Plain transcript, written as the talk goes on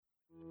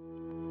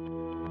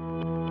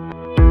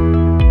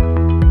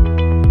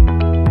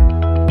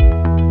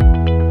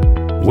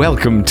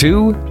Welcome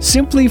to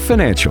Simply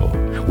Financial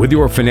with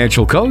your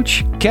financial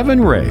coach, Kevin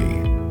Ray.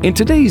 In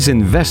today's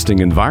investing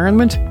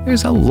environment,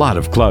 there's a lot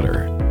of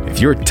clutter.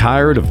 If you're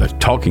tired of the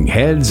talking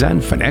heads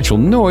and financial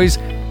noise,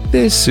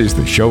 this is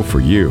the show for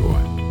you.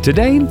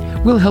 Today,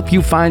 we'll help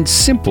you find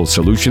simple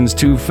solutions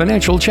to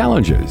financial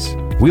challenges.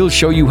 We'll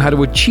show you how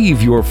to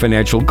achieve your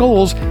financial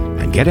goals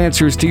and get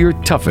answers to your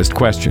toughest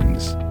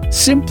questions.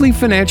 Simply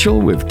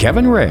Financial with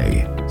Kevin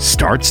Ray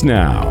starts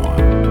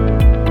now.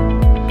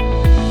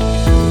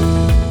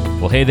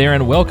 Well, hey there,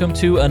 and welcome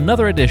to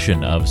another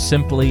edition of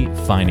Simply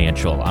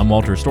Financial. I'm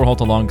Walter Storholt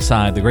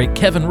alongside the great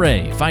Kevin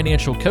Ray,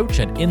 financial coach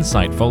at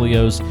Insight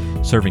Folios,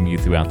 serving you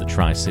throughout the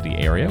Tri-City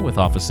area with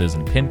offices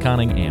in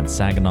Pinconning and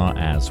Saginaw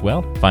as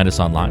well. Find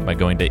us online by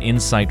going to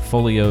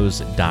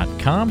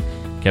insightfolios.com.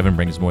 Kevin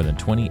brings more than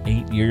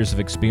 28 years of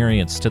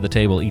experience to the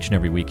table each and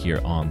every week here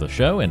on the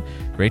show, and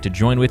great to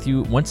join with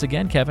you once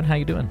again. Kevin, how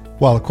you doing?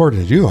 Well,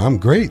 according to you, I'm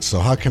great, so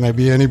how can I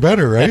be any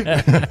better, right?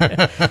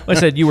 Well, I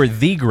said you were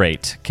the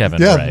great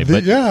Kevin Ray,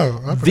 but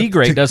the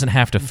great doesn't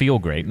have to feel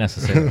great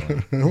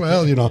necessarily.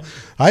 Well,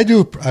 I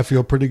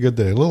feel pretty good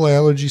today. A little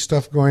allergy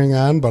stuff going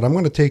on, but I'm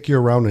going to take you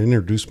around and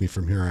introduce me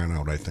from here on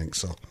out, I think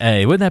so.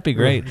 Hey, wouldn't that be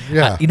great?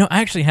 Yeah. I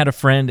actually had a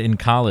friend in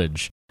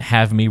college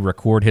have me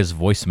record his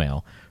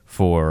voicemail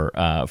for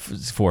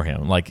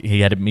him. Like, he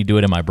had me do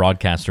it in my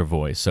broadcaster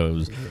voice. So it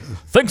was,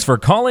 thanks for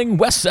calling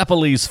Wes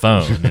Zeppeli's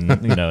phone. And,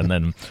 and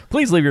then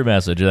please leave your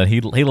message. And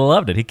he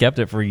loved it. He kept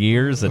it for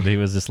years. And he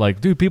was just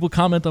like, dude, people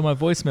comment on my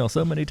voicemail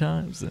so many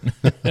times.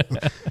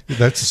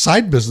 That's a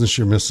side business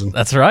you're missing.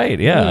 That's right.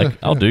 Yeah.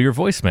 I'll do your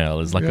voicemail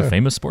as like a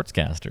famous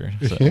sportscaster.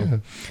 So,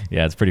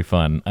 yeah, it's pretty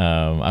fun.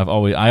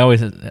 I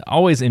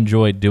always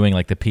enjoyed doing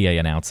like the PA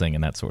announcing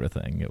and that sort of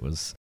thing.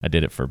 I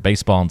did it for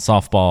baseball and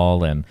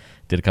softball, and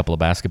did a couple of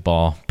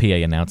basketball PA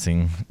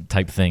announcing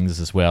type things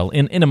as well,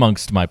 in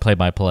amongst my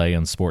play-by-play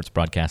and sports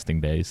broadcasting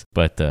days.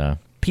 But PA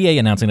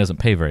announcing doesn't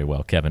pay very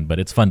well, Kevin, but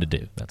it's fun to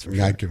do. That's for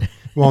sure.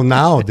 Well,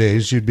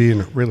 nowadays you'd be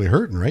really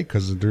hurting, right?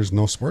 Because there's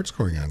no sports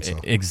going on. So.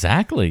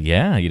 Exactly.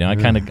 Yeah. I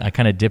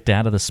kind of dipped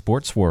out of the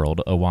sports world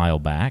a while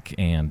back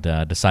and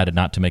decided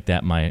not to make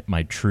that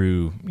my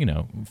true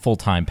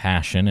full-time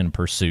passion and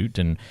pursuit,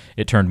 and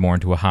it turned more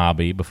into a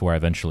hobby before I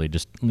eventually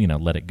just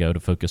let it go to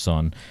focus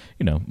on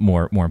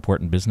more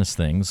important business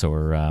things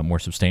or more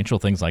substantial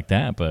things like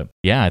that. But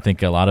yeah, I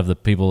think a lot of the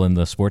people in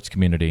the sports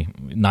community,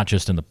 not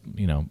just in the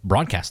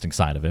broadcasting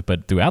side of it,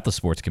 but throughout the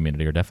sports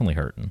community, are definitely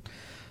hurting.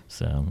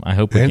 So I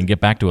hope we can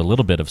get back to a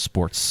little bit of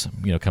sports,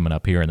 coming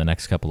up here in the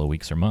next couple of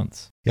weeks or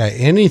months. Yeah,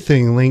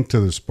 anything linked to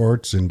the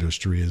sports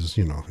industry is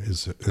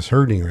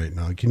hurting right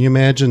now. Can you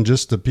imagine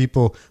just the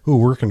people who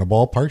work in the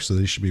ballparks that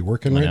they should be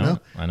working right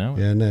now? I know.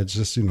 And it's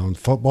just, in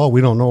football,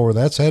 we don't know where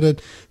that's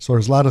headed. So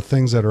there's a lot of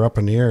things that are up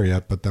in the air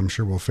yet, but I'm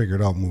sure we'll figure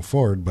it out and move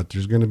forward. But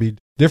there's going to be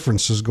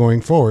differences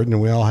going forward,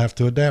 and we all have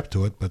to adapt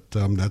to it. But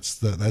that's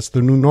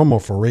the new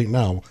normal for right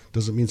now.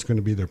 Doesn't mean it's going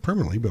to be there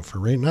permanently, but for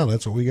right now,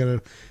 that's what we got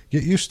to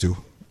get used to.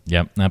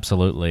 Yep,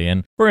 absolutely.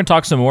 And we're going to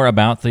talk some more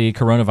about the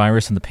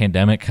coronavirus and the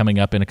pandemic coming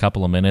up in a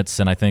couple of minutes.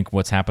 And I think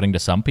what's happening to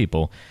some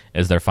people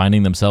is they're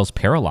finding themselves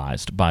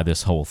paralyzed by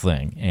this whole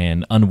thing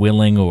and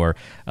unwilling or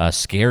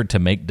scared to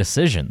make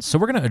decisions. So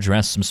we're going to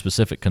address some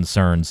specific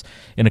concerns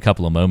in a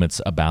couple of moments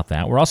about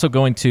that. We're also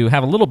going to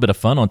have a little bit of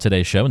fun on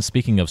today's show. And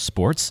speaking of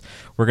sports,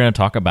 we're going to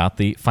talk about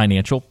the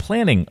Financial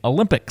Planning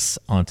Olympics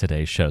on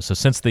today's show. So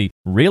since the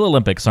real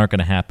Olympics aren't going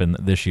to happen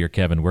this year,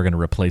 Kevin, we're going to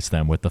replace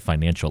them with the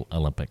Financial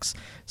Olympics.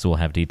 So we'll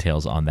have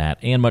details on that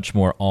and much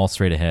more all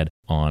straight ahead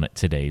on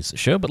today's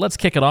show. But let's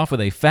kick it off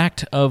with a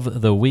fact of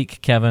the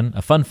week, Kevin.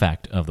 A fun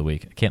fact of the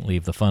week. I can't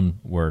leave the fun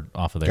word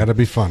off of there. Got to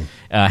be fun.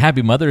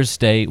 Happy Mother's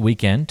Day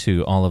weekend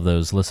to all of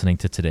those listening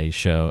to today's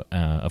show,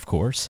 of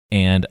course.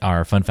 And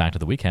our fun fact of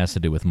the week has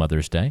to do with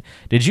Mother's Day.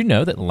 Did you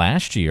know that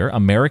last year,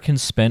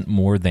 Americans spent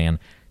more than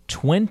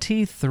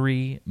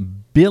 $23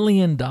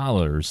 billion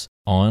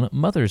on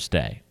Mother's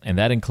Day, and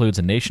that includes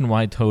a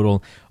nationwide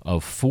total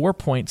of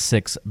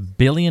 $4.6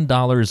 billion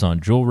on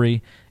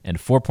jewelry and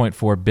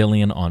 $4.4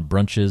 billion on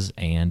brunches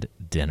and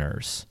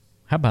dinners.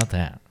 How about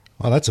that?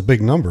 Well, that's a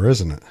big number,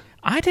 isn't it?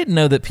 I didn't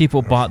know that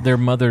people bought their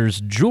mother's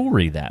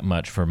jewelry that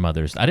much for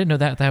Mother's. I didn't know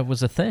that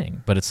was a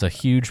thing, but it's a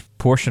huge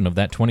portion of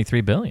that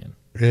 $23 billion.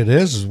 It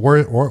is.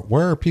 Where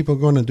are people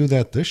going to do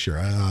that this year?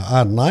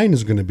 Online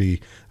is going to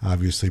be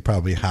obviously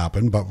probably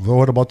happen, but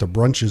what about the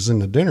brunches and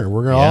the dinner?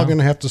 We're all going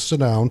to have to sit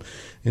down,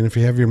 and if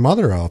you have your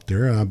mother out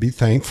there, be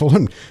thankful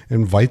and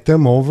invite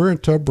them over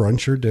to a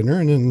brunch or dinner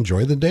and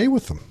enjoy the day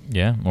with them.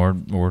 Yeah, or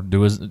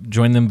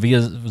join them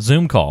via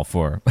Zoom call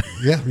for.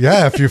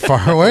 yeah. If you're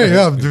far away,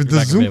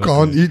 the Zoom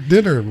call and eat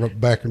dinner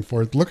back and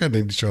forth, look at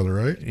each other,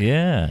 right?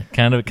 Yeah,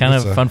 kind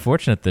of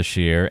unfortunate this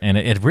year, and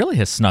it really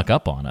has snuck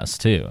up on us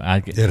too.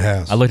 It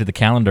has. I looked at the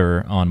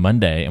calendar on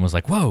Monday and was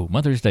like, whoa,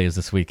 Mother's Day is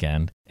this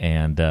weekend.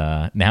 And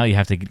now you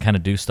have to kind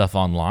of do stuff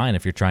online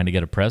if you're trying to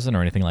get a present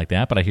or anything like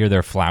that. But I hear there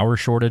are flour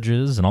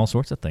shortages and all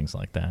sorts of things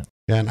like that.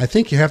 Yeah, and I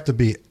think you have to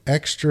be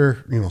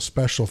extra,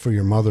 special for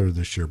your mother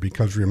this year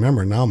because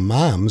remember now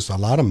a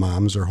lot of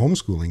moms are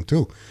homeschooling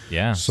too.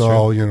 Yeah.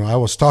 So, I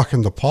was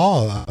talking to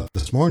Paul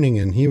this morning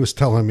and he was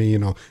telling me,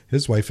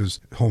 his wife is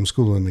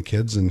homeschooling the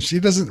kids and she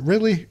doesn't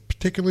really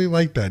particularly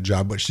like that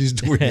job, but she's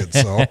doing it.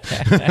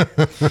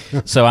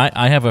 So, so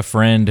I have a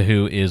friend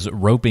who is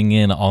roping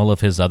in all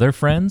of his other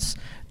friends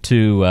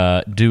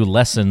to do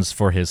lessons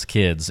for his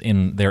kids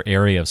in their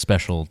area of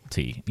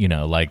specialty.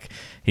 Like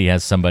he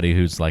has somebody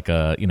who's like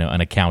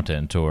an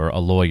accountant or a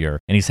lawyer,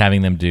 and he's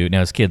having them do. Now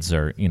his kids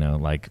are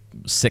like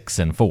 6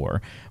 and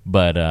 4,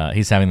 but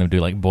he's having them do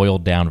like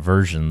boiled down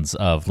versions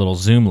of little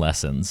Zoom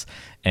lessons.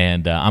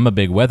 And I'm a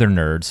big weather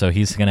nerd, so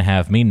he's going to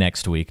have me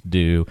next week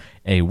do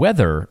a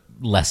weather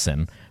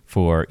lesson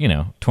for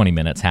 20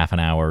 minutes, half an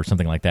hour, or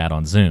something like that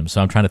on Zoom.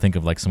 So I'm trying to think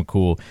of like some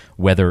cool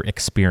weather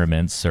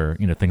experiments or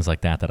things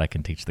like that I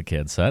can teach the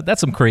kids. So that's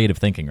some creative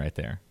thinking right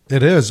there.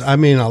 It is. I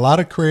mean, a lot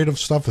of creative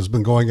stuff has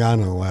been going on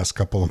in the last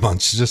couple of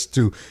months just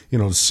to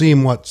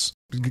see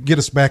get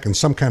us back in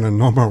some kind of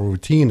normal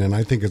routine, and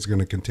I think it's going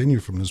to continue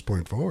from this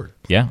point forward.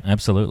 Yeah,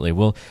 absolutely.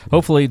 We'll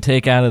hopefully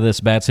take out of this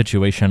bad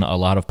situation a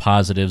lot of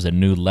positives and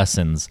new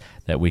lessons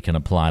that we can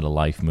apply to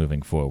life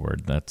moving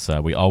forward. That's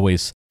we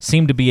always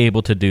seem to be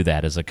able to do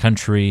that as a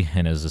country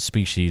and as a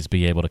species,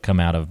 be able to come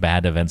out of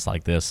bad events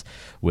like this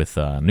with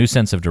a new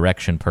sense of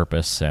direction,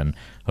 purpose, and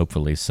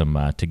hopefully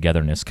some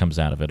togetherness comes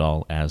out of it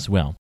all as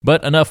well.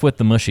 But enough with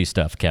the mushy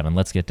stuff, Kevin.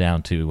 Let's get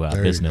down to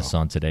business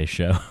on today's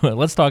show.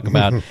 Let's talk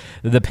about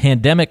the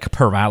pandemic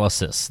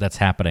paralysis that's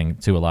happening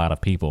to a lot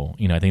of people.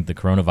 I think the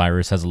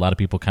coronavirus has a lot of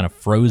people kind of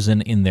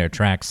frozen in their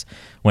tracks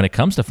when it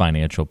comes to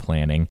financial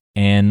planning.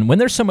 And when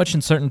there's so much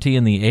uncertainty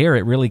in the air,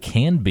 it really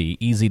can be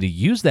easy to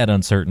use that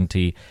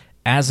uncertainty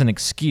as an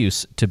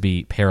excuse to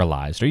be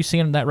paralyzed. Are you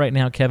seeing that right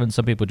now, Kevin?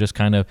 Some people just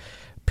kind of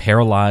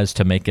paralyzed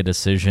to make a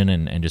decision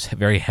and just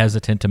very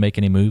hesitant to make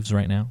any moves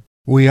right now?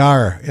 We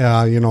are.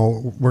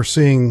 We're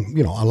seeing,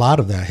 a lot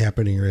of that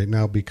happening right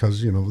now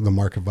because, the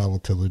market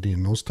volatility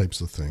and those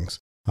types of things.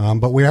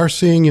 But we are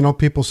seeing,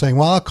 people saying,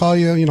 well, I'll call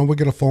you, we'll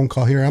get a phone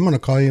call here. I'm going to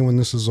call you when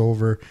this is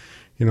over,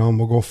 and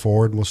we'll go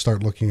forward and we'll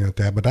start looking at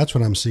that. But that's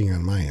what I'm seeing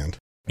on my end.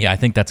 Yeah, I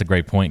think that's a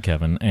great point,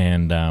 Kevin.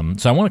 And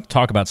so I want to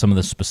talk about some of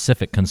the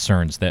specific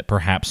concerns that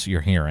perhaps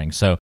you're hearing.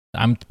 So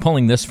I'm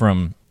pulling this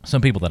from some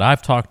people that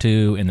I've talked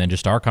to, and then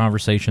just our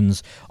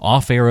conversations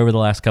off air over the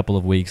last couple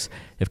of weeks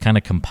have kind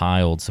of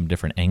compiled some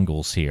different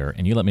angles here.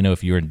 And you let me know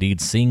if you're indeed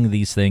seeing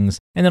these things,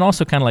 and then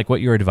also kind of like what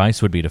your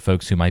advice would be to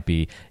folks who might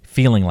be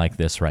feeling like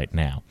this right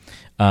now.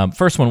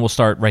 First one, we'll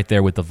start right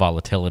there with the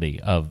volatility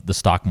of the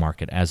stock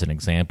market as an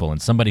example. And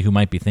somebody who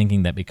might be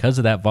thinking that because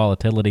of that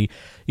volatility,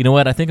 you know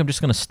what, I think I'm just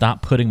going to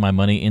stop putting my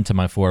money into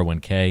my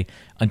 401k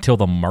until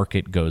the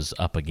market goes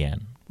up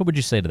again. What would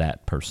you say to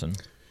that person?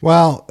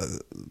 Well,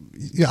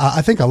 yeah,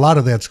 I think a lot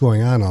of that's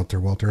going on out there,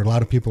 Walter. A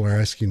lot of people are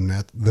asking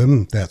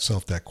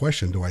that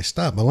question, do I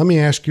stop? But let me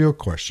ask you a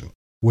question.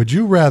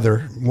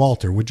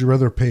 Walter, would you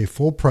rather pay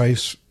full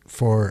price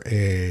for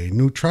a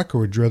new truck or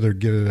would you rather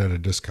get it at a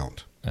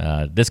discount?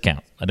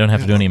 Discount. I don't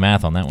have to do any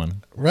math on that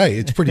one. Right.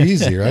 It's pretty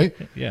easy, right?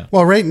 Yeah.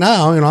 Well, right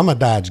now, I'm a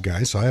Dodge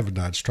guy, so I have a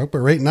Dodge truck. But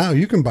right now,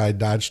 you can buy a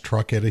Dodge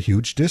truck at a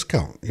huge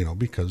discount,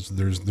 because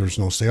there's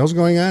no sales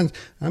going on.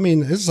 I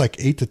mean, it's like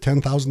 $8,000 to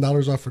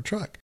 $10,000 off a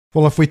truck.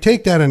 Well, if we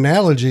take that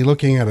analogy,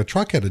 looking at a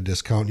truck at a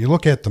discount, you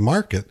look at the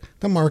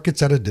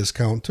market's at a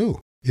discount too.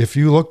 If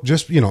you look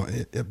just,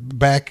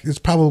 back, it's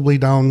probably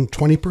down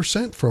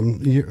 20% from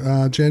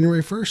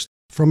January 1st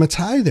from its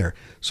high there.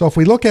 So if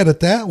we look at it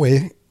that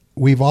way,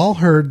 we've all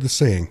heard the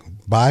saying,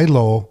 buy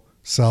low,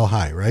 sell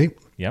high, right?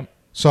 Yep.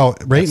 So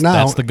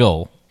that's the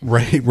goal.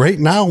 Right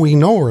now, we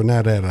know we're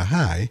not at a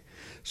high.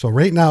 So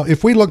right now,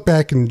 if we look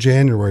back in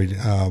January,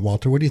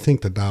 Walter, what do you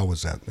think the Dow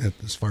was at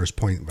as far as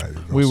point value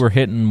goes? We were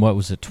hitting,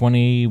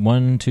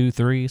 21, 2,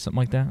 3, something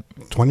like that?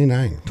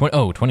 29.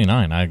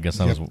 29. I guess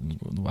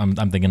I'm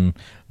thinking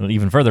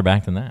even further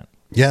back than that.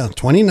 Yeah,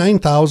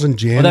 29,000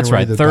 January. Well, that's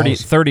right.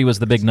 30 was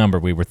the big number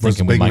we were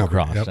thinking we might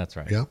cross. Yep. That's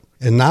right. Yep.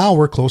 And now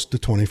we're close to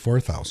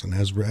 24,000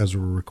 as we're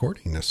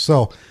recording this.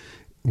 So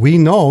we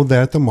know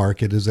that the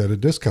market is at a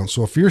discount.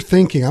 So if you're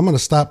thinking, I'm going to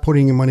stop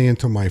putting money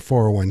into my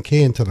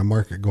 401k until the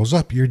market goes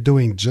up, you're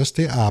doing just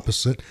the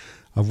opposite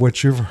of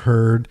what you've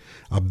heard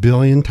a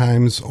billion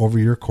times over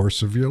your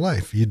course of your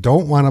life. You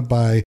don't want to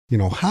buy,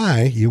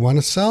 high, you want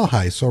to sell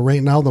high. So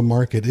right now the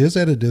market is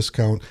at a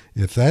discount.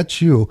 If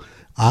that's you,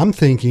 I'm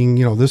thinking,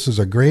 this is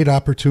a great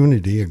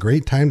opportunity, a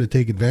great time to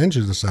take advantage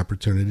of this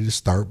opportunity to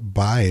start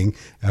buying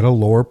at a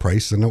lower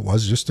price than it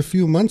was just a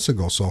few months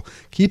ago. So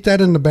keep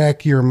that in the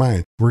back of your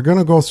mind. We're going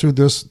to go through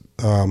this,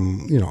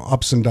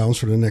 ups and downs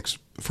for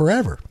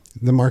forever.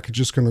 The market's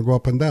just going to go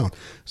up and down.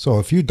 So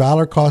if you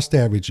dollar cost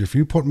average, if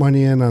you put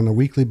money in on a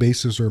weekly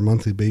basis or a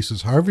monthly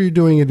basis, however you're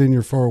doing it in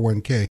your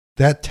 401k,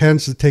 that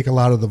tends to take a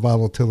lot of the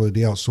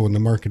volatility out. So when the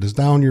market is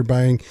down, you're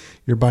buying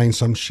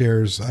some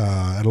shares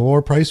at a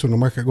lower price. When the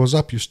market goes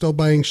up, you're still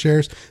buying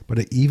shares, but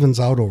it evens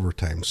out over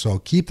time. So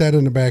keep that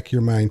in the back of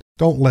your mind.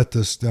 Don't let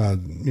this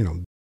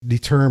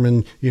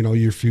determine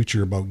your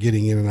future about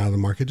getting in and out of the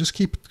market. Just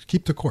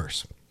keep the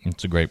course.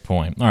 That's a great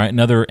point. All right,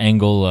 another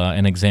angle,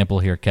 an example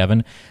here,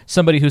 Kevin.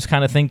 Somebody who's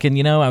kind of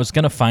thinking, I was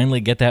going to finally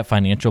get that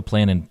financial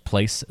plan in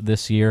place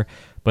this year,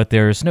 but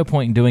there's no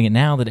point in doing it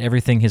now that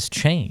everything has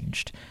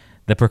changed.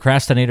 The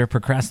procrastinator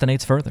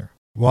procrastinates further.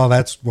 Well,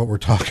 that's what we're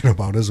talking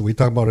about. We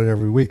talk about it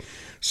every week.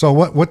 So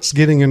what's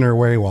getting in their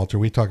way, Walter?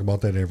 We talk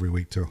about that every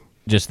week too.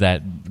 Just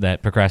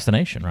that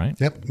procrastination, right?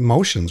 Yep,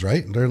 emotions,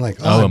 right? They're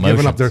like, I'm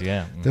giving up.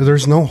 Yeah.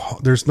 There's no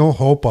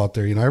hope out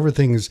there.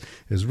 Everything is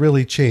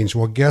really changed.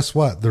 Well, guess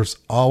what? There's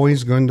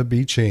always going to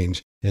be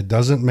change. It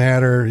doesn't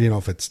matter,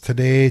 if it's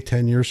today,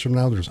 10 years from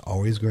now, there's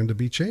always going to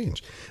be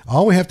change.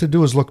 All we have to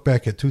do is look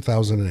back at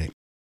 2008.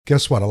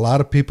 Guess what? A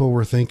lot of people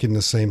were thinking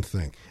the same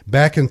thing.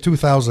 Back in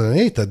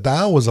 2008, the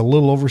Dow was a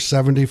little over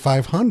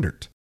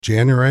 7,500.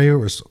 January it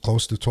was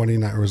close to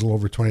 29, it was a little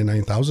over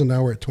 29,000.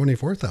 Now we're at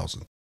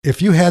 24,000. If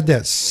you had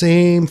that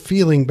same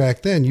feeling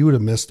back then, you would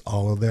have missed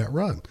all of that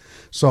run.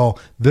 So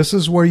this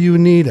is where you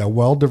need a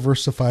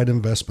well-diversified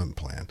investment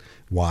plan.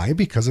 Why?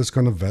 Because it's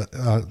going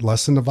to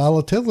lessen the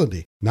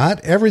volatility. Not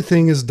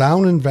everything is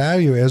down in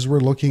value as we're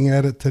looking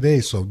at it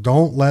today. So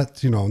don't let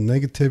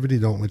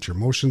negativity, don't let your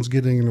emotions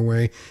get in the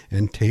way,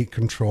 and take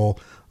control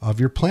of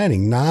your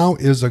planning. Now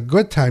is a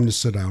good time to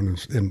sit down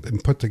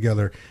and put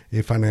together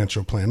a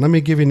financial plan. Let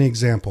me give you an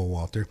example,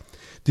 Walter.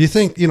 Do you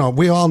think,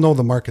 we all know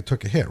the market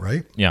took a hit,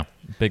 right? Yeah,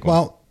 big one.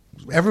 Well,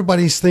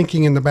 everybody's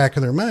thinking in the back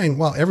of their mind,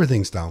 well,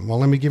 everything's down. Well,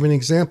 let me give you an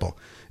example.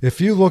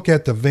 If you look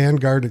at the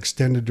Vanguard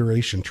Extended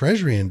Duration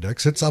Treasury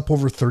Index, it's up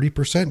over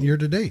 30% year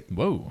to date.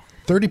 Whoa.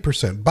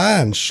 30%.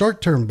 Bonds,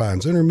 short-term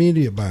bonds,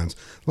 intermediate bonds,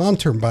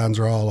 long-term bonds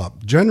are all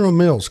up. General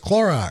Mills,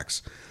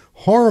 Clorox,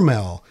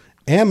 Hormel,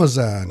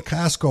 Amazon,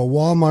 Costco,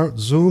 Walmart,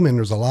 Zoom, and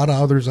there's a lot of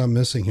others I'm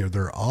missing here.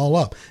 They're all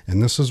up. And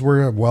this is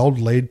where a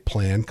well-laid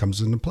plan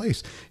comes into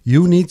place.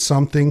 You need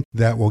something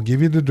that will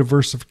give you the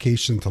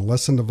diversification to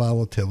lessen the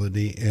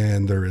volatility,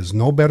 and there is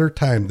no better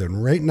time than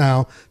right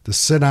now to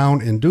sit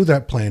down and do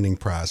that planning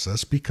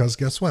process, because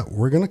guess what?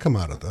 We're going to come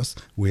out of this.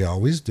 We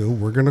always do.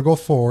 We're going to go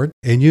forward,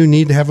 and you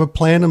need to have a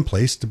plan in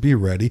place to be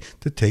ready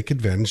to take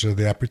advantage of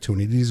the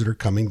opportunities that are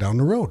coming down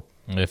the road.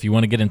 If you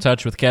want to get in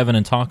touch with Kevin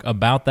and talk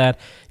about that,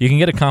 you can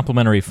get a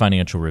complimentary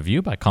financial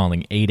review by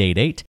calling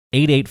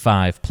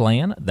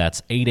 888-885-PLAN.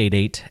 That's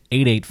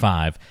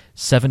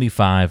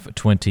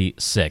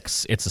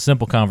 888-885-7526. It's a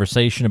simple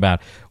conversation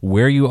about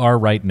where you are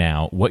right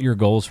now, what your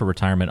goals for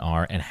retirement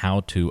are, and how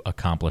to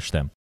accomplish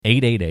them.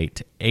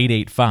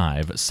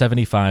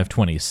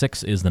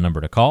 888-885-7526 is the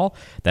number to call.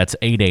 That's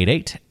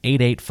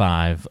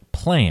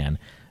 888-885-PLAN.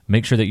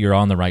 Make sure that you're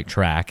on the right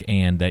track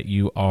and that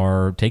you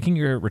are taking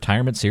your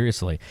retirement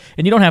seriously.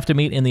 And you don't have to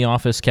meet in the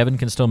office. Kevin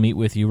can still meet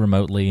with you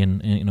remotely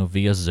and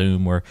via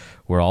Zoom. We're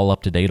all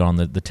up to date on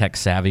the tech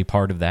savvy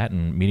part of that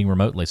and meeting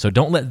remotely. So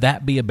don't let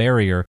that be a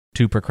barrier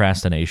to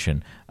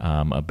procrastination,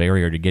 a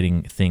barrier to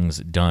getting things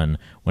done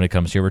when it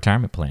comes to your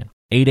retirement plan.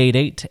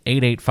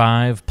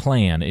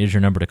 888-885-PLAN is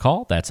your number to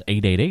call. That's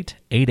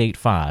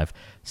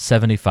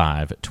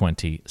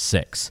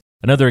 888-885-7526.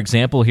 Another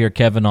example here,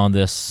 Kevin, on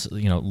this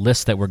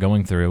list that we're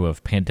going through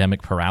of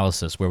pandemic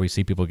paralysis, where we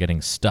see people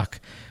getting stuck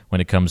when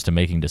it comes to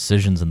making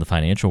decisions in the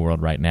financial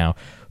world right now.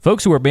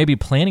 Folks who are maybe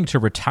planning to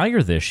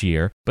retire this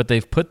year, but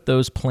they've put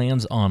those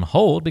plans on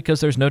hold because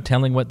there's no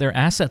telling what their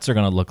assets are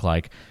going to look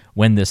like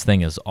when this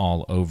thing is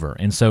all over.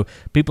 And so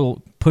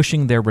people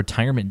pushing their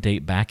retirement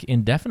date back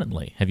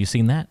indefinitely. Have you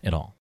seen that at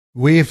all?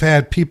 We've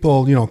had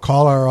people,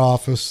 call our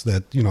office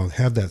that,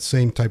 have that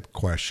same type of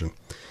question.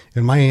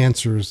 And my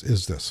answer is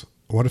this.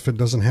 What if it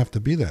doesn't have to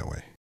be that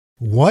way?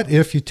 What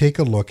if you take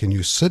a look and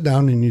you sit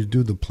down and you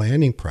do the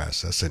planning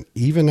process, and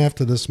even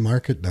after this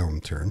market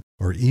downturn,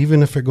 or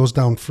even if it goes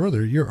down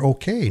further, you're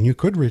okay and you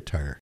could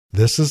retire?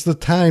 This is the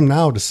time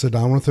now to sit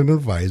down with an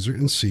advisor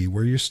and see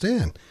where you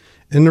stand.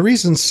 And the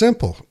reason's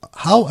simple.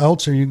 How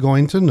else are you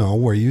going to know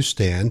where you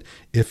stand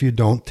if you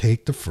don't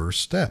take the first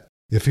step?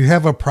 If you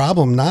have a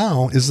problem,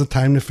 now is the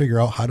time to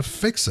figure out how to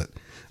fix it.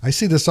 I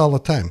see this all the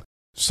time.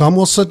 Some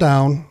will sit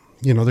down.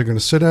 They're going to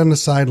sit on the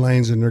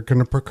sidelines and they're going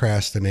to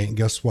procrastinate. And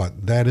guess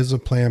what? That is a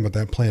plan, but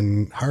that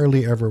plan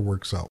hardly ever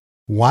works out.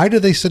 Why do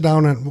they sit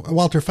down? And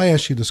Walter, if I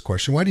ask you this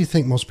question, why do you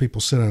think most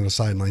people sit on the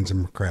sidelines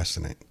and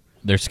procrastinate?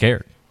 They're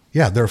scared.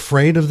 Yeah, they're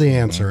afraid of the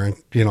answer. And,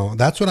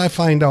 that's what I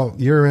find out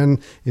year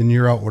in and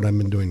year out when I've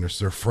been doing this.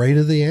 They're afraid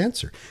of the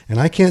answer.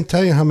 And I can't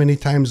tell you how many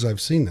times I've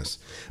seen this.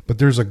 But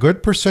there's a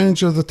good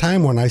percentage of the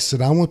time when I sit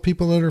down with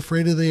people that are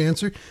afraid of the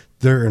answer,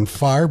 they're in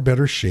far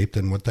better shape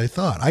than what they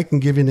thought. I can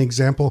give you an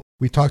example.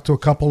 We talked to a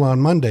couple on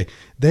Monday.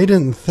 They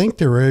didn't think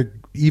they were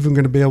even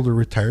going to be able to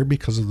retire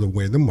because of the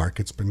way the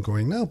market's been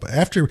going now. But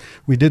after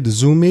we did the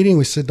Zoom meeting,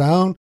 we sit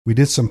down, we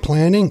did some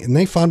planning, and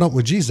they found out,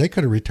 well, geez, they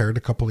could have retired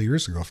a couple of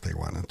years ago if they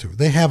wanted to.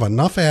 They have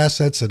enough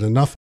assets and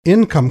enough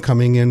income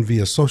coming in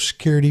via Social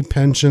Security,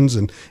 pensions,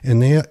 and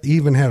they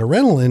even had a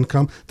rental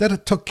income that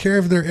it took care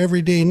of their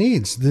everyday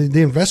needs.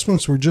 The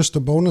investments were just a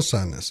bonus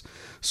on this.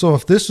 So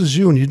if this is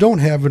you and you don't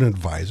have an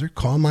advisor,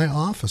 call my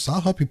office. I'll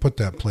help you put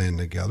that plan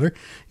together.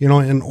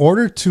 In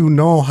order to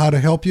know how to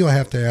help you, I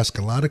have to ask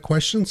a lot of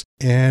questions,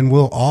 and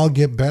we'll all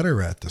get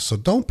better at this. So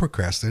don't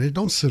procrastinate.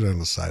 Don't sit on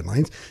the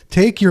sidelines.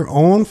 Take your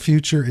own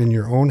future in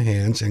your own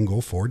hands and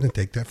go forward and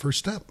take that first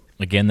step.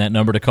 Again, that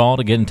number to call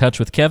to get in touch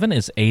with Kevin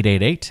is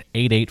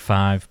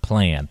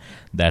 888-885-PLAN.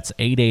 That's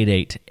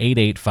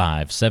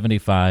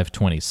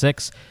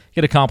 888-885-7526.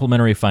 Get a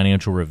complimentary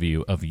financial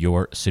review of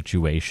your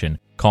situation.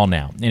 Call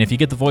now. And if you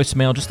get the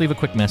voicemail, just leave a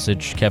quick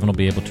message. Kevin will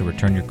be able to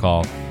return your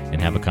call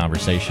and have a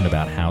conversation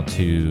about how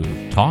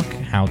to talk,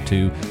 how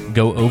to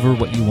go over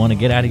what you want to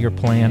get out of your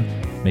plan.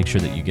 Make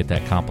sure that you get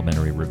that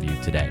complimentary review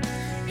today.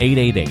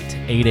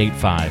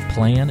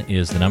 888-885-PLAN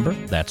is the number.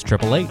 That's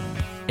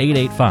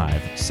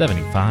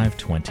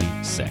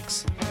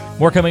 888-885-7526.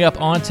 More coming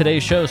up on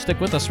today's show. Stick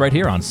with us right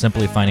here on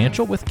Simply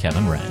Financial with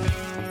Kevin Ray.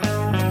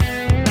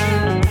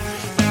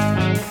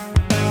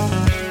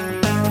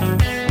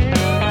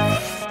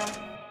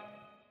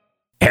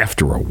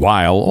 After a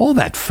while, all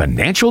that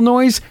financial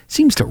noise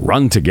seems to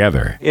run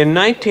together. In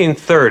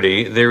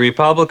 1930, the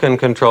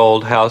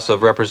Republican-controlled House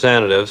of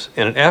Representatives,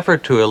 in an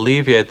effort to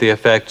alleviate the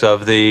effects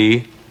of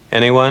the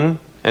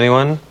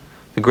the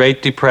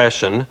Great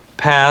Depression,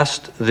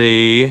 passed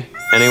the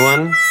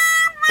anyone?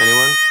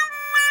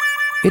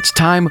 It's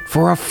time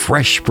for a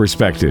fresh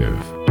perspective.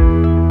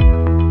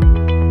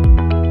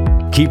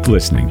 Keep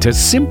listening to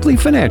Simply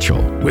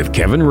Financial with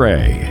Kevin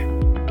Ray.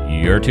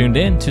 You're tuned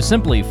in to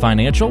Simply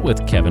Financial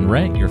with Kevin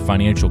Ray, your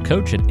financial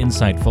coach at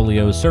Insight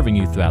Folios, serving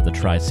you throughout the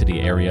Tri-City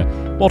area.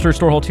 Walter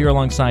Storholt here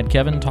alongside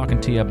Kevin, talking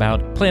to you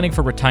about planning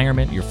for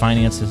retirement, your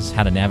finances,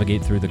 how to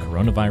navigate through the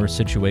coronavirus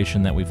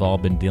situation that we've all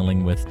been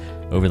dealing with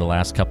over the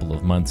last couple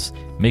of months,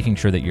 making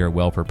sure that you're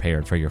well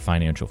prepared for your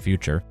financial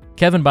future.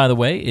 Kevin, by the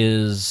way,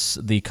 is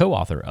the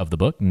co-author of the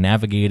book,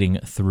 Navigating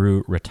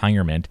Through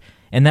Retirement,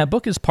 and that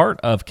book is part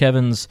of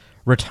Kevin's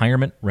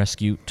Retirement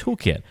Rescue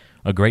Toolkit,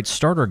 a great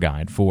starter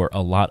guide for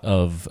a lot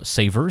of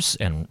savers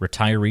and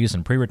retirees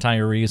and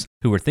pre-retirees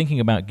who are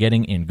thinking about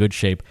getting in good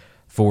shape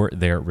for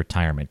their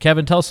retirement.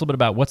 Kevin, tell us a little bit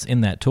about what's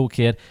in that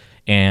toolkit,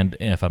 and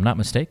if I'm not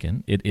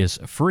mistaken, it is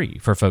free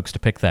for folks to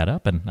pick that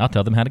up, and I'll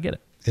tell them how to get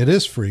it. It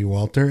is free,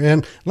 Walter.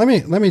 And let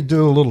me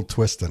do a little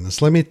twist on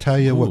this. Let me tell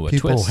you what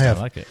people have.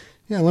 I like it.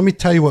 Yeah, let me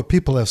tell you what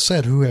people have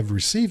said who have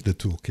received the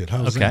toolkit.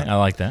 How's that? Okay, I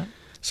like that.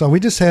 So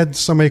we just had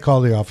somebody call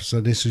the office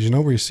and they said,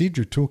 we received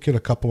your toolkit a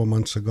couple of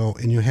months ago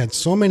and you had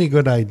so many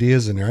good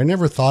ideas in there. I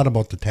never thought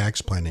about the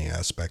tax planning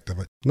aspect of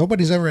it.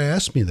 Nobody's ever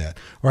asked me that.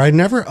 Or I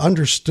never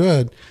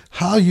understood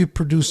how you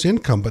produce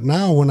income. But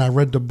now when I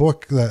read the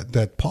book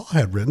that Paul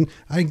had written,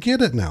 I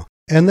get it now.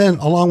 And then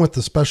along with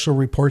the special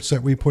reports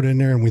that we put in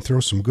there and we throw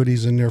some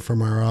goodies in there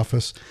from our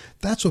office,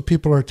 that's what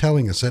people are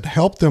telling us. It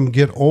helped them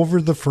get over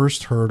the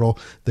first hurdle.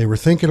 They were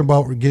thinking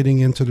about getting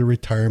into the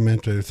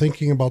retirement. They were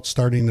thinking about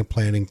starting the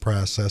planning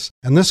process.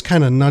 And this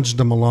kind of nudged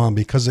them along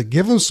because it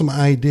gave them some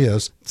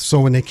ideas. So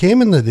when they came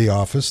into the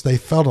office, they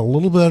felt a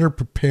little better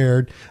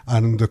prepared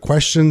on the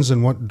questions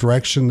and what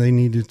direction they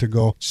needed to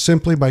go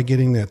simply by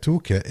getting that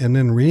toolkit and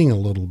then reading a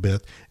little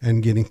bit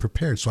and getting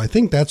prepared. So I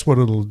think that's what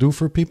it'll do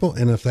for people.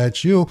 And if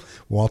that's you,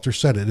 Walter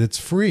said it. It's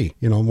free.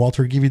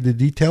 Walter will give you the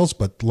details,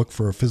 but look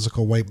for a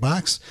physical white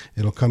box.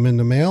 It'll come in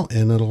the mail,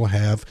 and it'll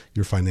have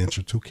your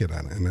financial toolkit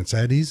on it, and it's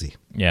that easy.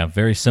 Yeah,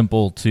 very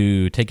simple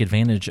to take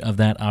advantage of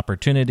that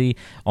opportunity.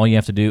 All you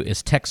have to do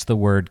is text the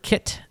word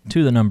KIT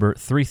to the number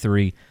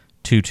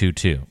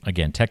 33222.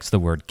 Again, text the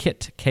word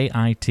KIT,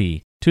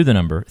 K-I-T, to the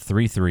number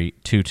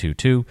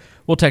 33222.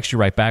 We'll text you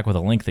right back with a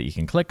link that you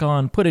can click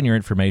on, put in your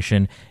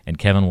information, and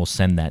Kevin will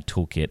send that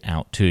toolkit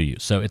out to you.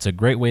 So it's a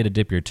great way to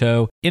dip your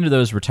toe into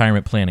those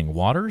retirement planning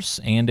waters.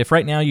 And if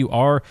right now you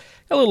are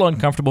a little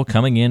uncomfortable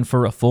coming in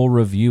for a full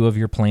review of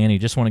your plan, you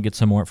just want to get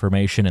some more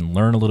information and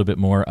learn a little bit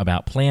more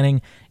about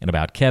planning and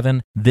about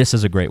Kevin, this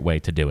is a great way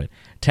to do it.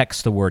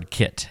 Text the word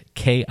KIT,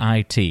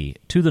 K-I-T,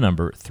 to the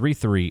number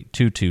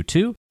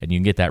 33222, and you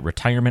can get that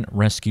Retirement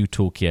Rescue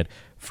Toolkit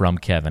from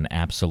Kevin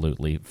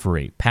absolutely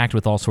free, packed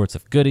with all sorts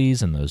of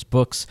goodies and those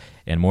books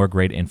and more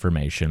great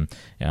information.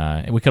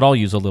 We could all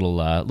use a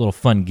little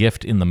fun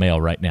gift in the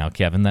mail right now,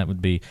 Kevin. That would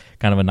be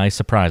kind of a nice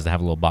surprise to have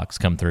a little box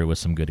come through with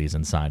some goodies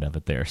inside of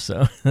it there.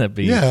 So that'd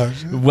be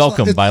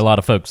welcomed by a lot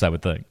of folks, I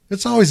would think.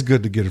 It's always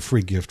good to get a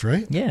free gift,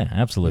 right? Yeah,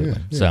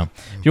 absolutely. Yeah. So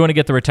if you want to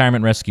get the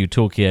Retirement Rescue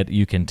Toolkit,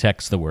 you can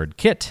text the word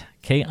KIT,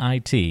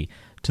 K-I-T,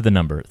 to the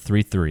number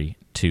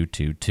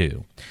 33222.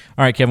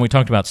 All right, Kevin, we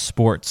talked about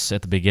sports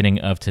at the beginning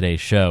of today's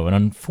show, and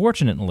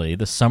unfortunately,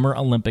 the Summer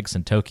Olympics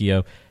in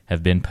Tokyo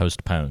have been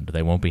postponed.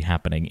 They won't be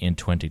happening in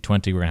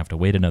 2020. We're going to have to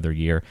wait another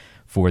year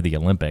for the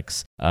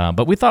Olympics.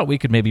 But we thought we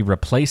could maybe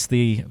replace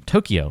the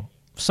Tokyo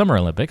Summer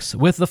Olympics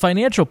with the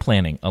Financial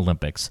Planning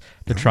Olympics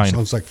to try and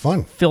sounds like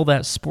fun. Fill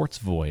that sports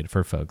void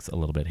for folks a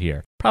little bit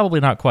here. Probably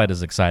not quite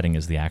as exciting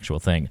as the actual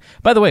thing.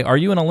 By the way, are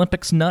you an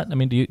Olympics nut? I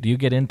mean, do you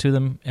get into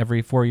them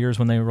every 4 years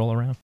when they roll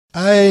around?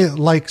 I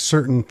like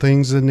certain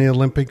things in the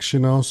Olympics,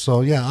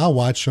 so yeah, I'll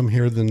watch them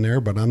here and there,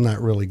 but I'm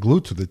not really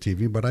glued to the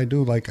TV. But I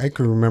do I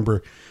can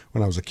remember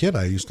when I was a kid,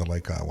 I used to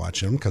like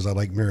watch them because I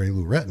like Mary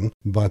Lou Retton,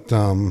 but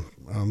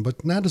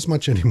not as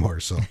much anymore.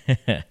 So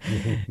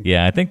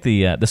yeah, I think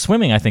the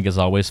swimming I think is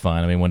always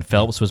fun. I mean, when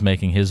Phelps was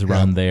making his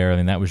run there, I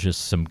mean that was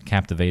just some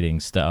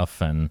captivating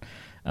stuff and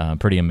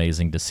pretty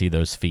amazing to see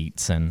those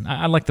feats. And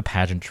I like the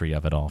pageantry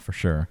of it all for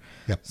sure.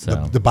 Yep. So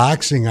the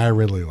boxing I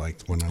really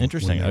liked when I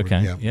interesting. When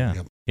okay. Yep. Yeah.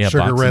 Yep. Yeah,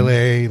 Sugar boxing.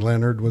 Ray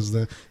Leonard was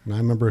and I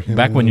remember him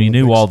back when you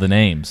knew all the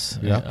names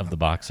of the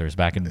boxers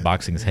back in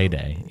boxing's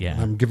heyday. Yeah,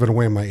 I'm giving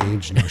away my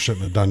age now.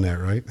 Shouldn't have done that,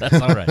 right?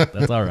 That's all right.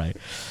 That's all right.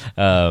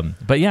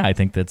 But yeah, I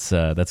think that's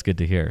good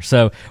to hear.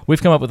 So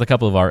we've come up with a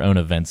couple of our own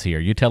events here.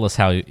 You tell us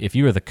how, if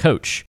you were the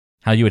coach,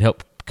 how you would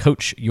help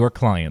coach your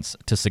clients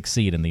to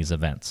succeed in these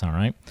events. All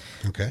right.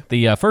 Okay.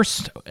 The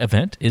first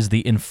event is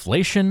the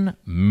Inflation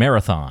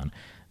Marathon.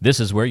 This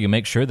is where you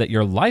make sure that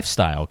your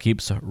lifestyle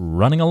keeps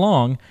running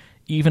along,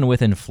 even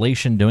with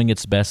inflation doing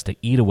its best to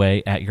eat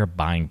away at your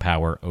buying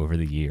power over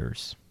the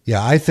years.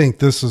 Yeah, I think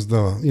this is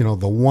the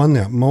one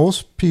that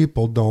most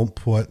people don't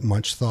put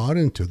much thought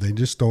into. They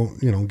just don't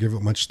give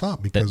it much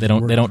thought because they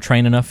don't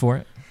train enough for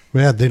it.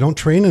 Yeah, they don't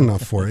train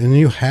enough for it, and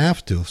you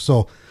have to.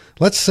 So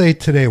let's say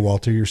today,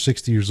 Walter, you're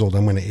 60 years old.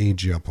 I'm going to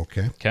age you up,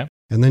 okay? Okay.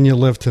 And then you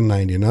live to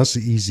 90, and that's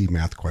the easy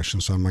math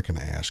question, so I'm not going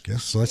to ask you.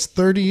 So that's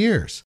 30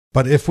 years.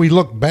 But if we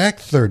look back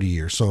 30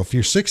 years, so if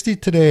you're 60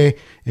 today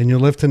and you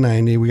live to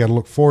 90, we got to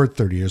look forward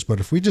 30 years. But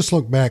if we just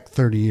look back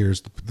 30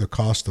 years, the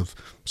cost of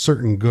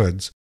certain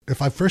goods.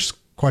 If I first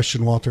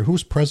question, Walter, who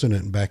was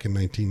president back in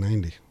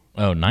 1990?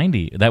 Oh,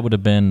 90. That would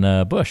have been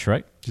Bush,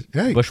 right?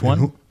 Yeah, Bush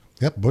won?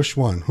 Yep, Bush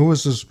won. Who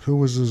was his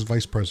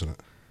vice president?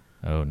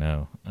 Oh,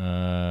 no.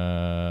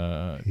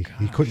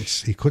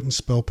 He couldn't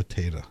spell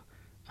potato.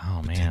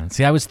 Oh, man.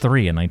 See, I was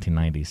 3 in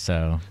 1990,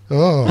 so.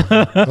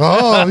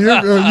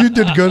 You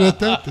did good at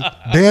that.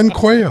 Dan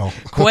Quayle.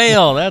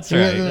 Quayle, that's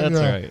right. Yeah.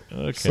 Right.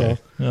 Okay.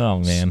 Oh,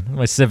 man.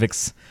 My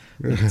civics.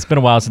 It's been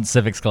a while since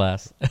civics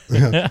class.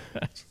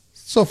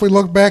 So if we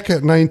look back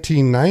at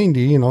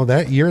 1990,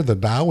 that year the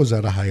Dow was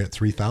at a high at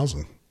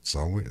 3,000.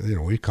 So,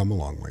 we come a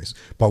long ways.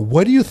 But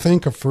what do you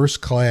think a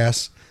first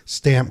class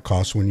stamp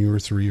cost when you were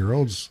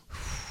 3-year-olds?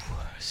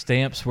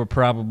 Stamps were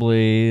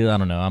probably, I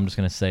don't know, I'm just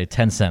going to say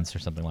 10 cents or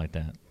something like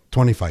that.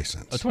 25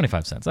 cents. Oh,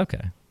 25 cents.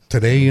 Okay.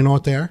 Today, you know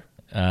what they are?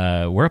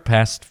 We're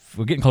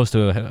getting close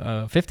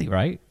to 50,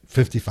 right?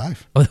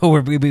 55.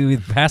 Oh, we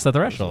passed the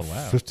threshold.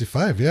 Wow.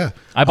 55, yeah.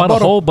 I bought a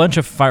whole bunch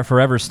of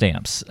Forever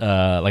stamps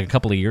like a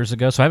couple of years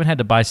ago, so I haven't had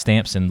to buy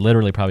stamps in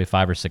literally probably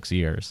 5 or 6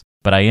 years.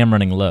 But I am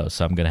running low,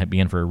 so I'm going to be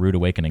in for a rude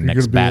awakening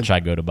next batch I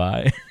go to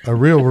buy. A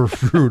real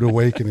rude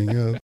awakening,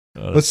 yeah.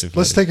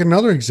 Let's take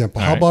another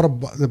example. How about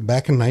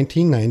back in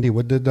 1990,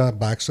 what did a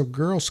box of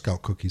Girl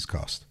Scout cookies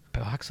cost?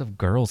 Box of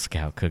Girl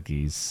Scout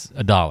cookies,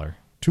 $1.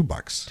 $2.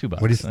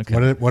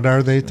 $2. What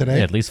are they today?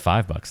 Yeah, at least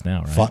 $5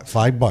 now, right?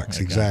 $5,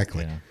 Okay,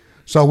 exactly. Yeah.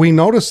 So we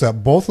noticed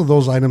that both of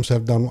those items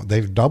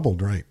they've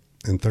doubled, right,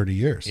 in 30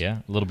 years.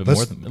 Yeah, a little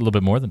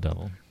bit more than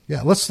double.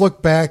 Yeah, let's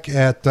look back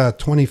at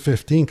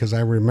 2015 because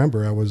I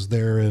remember I was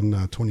there in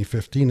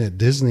 2015 at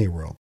Disney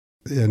World.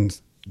 In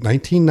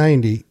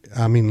 1990,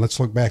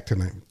 let's look back to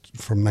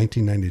from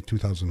 1990 to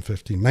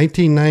 2015.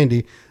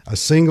 1990, a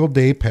single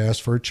day pass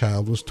for a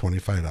child was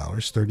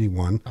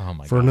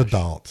 $25.31 for an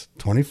adult.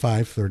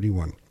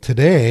 $25.31.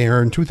 Today,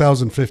 or in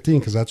 2015,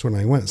 because that's when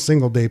I went,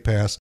 single day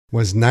pass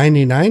was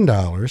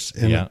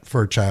 $99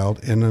 for a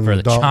child, and an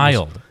adult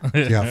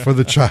for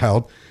the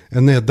child,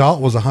 and the adult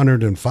was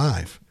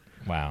 $105.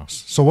 Wow.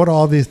 So what do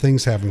all these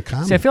things have in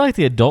common? See, I feel like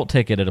the adult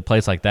ticket at a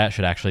place like that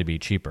should actually be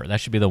cheaper. That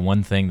should be the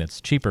one thing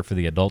that's cheaper for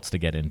the adults to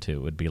get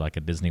into. Would be like a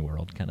Disney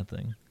World kind of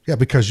thing. Yeah,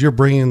 because you're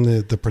bringing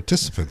the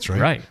participants,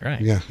 right?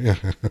 Right. Yeah.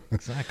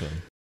 Exactly.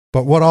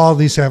 But what all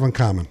these have in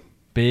common?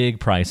 Big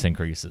price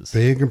increases.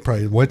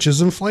 Which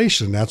is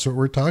inflation. That's what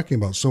we're talking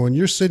about. So when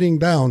you're sitting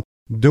down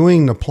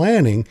doing the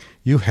planning,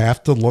 you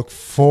have to look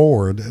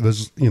forward,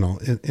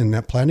 in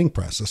that planning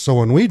process. So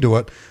when we do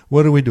it,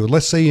 what do we do?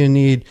 Let's say you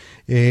need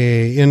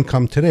a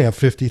income today of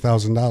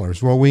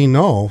 $50,000. Well, we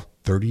know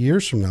 30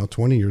 years from now,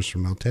 20 years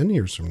from now, 10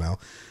 years from now,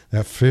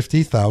 that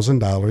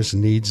 $50,000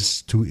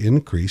 needs to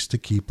increase to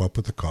keep up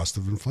with the cost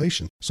of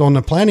inflation. So in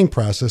the planning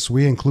process,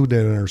 we include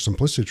that in our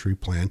Simplicity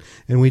plan,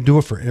 and we do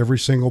it for every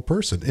single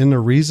person. And the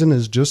reason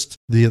is just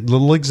the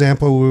little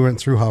example we went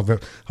through,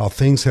 how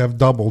things have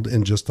doubled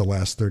in just the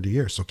last 30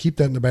 years. So keep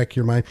that in the back of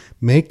your mind.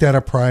 Make that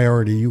a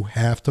priority. You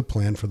have to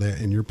plan for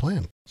that in your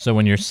plan. So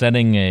when you're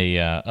setting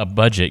a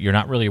budget, you're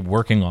not really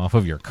working off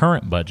of your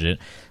current budget,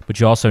 but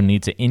you also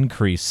need to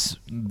increase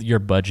your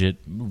budget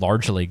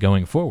largely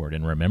going forward.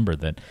 And remember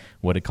that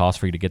what it costs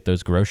for you to get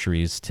those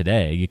groceries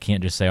today, you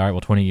can't just say, all right,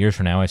 well, 20 years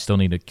from now, I still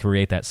need to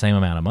create that same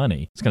amount of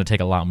money. It's going to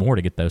take a lot more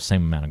to get those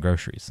same amount of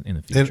groceries in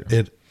the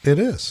future. It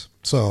is.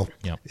 So,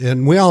 Yep.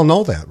 And we all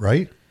know that,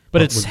 right?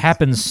 But it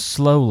happens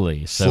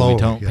slowly, so we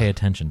don't pay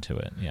attention to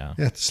it. Yeah,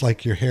 it's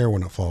like your hair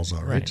when it falls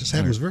out, right? It just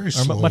happens very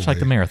slowly. Much like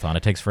the marathon.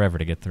 It takes forever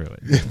to get through it.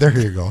 Yeah, there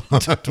you go.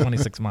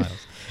 26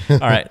 miles. All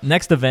right,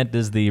 next event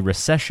is the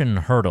recession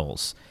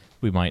hurdles.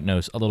 We might know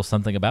a little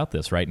something about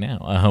this right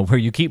now, where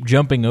you keep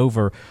jumping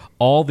over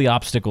all the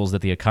obstacles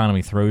that the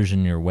economy throws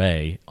in your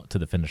way to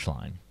the finish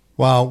line.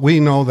 Well, we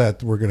know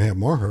that we're going to have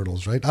more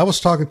hurdles, right? I was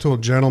talking to a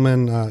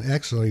gentleman,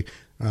 actually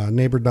a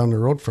neighbor down the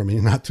road from me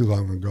not too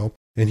long ago,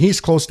 and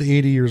he's close to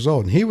 80 years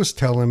old, and he was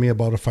telling me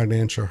about a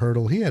financial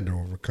hurdle he had to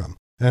overcome.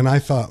 And I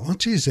thought, well,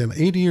 geez, at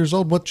 80 years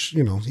old,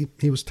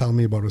 he was telling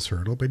me about his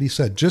hurdle, but he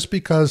said, just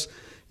because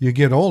you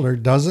get older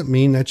doesn't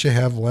mean that you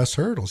have less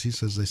hurdles. He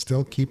says they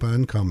still keep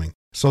on coming.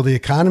 So the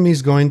economy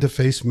is going to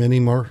face many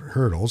more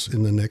hurdles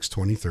in the next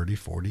 20, 30,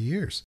 40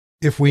 years.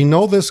 If we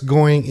know this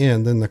going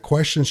in, then the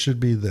question should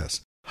be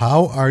this.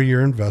 How are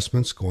your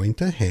investments going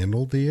to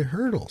handle the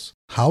hurdles?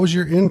 How is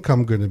your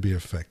income going to be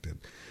affected?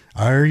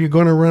 Are you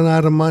going to run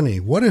out of money?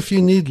 What if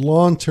you need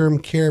long-term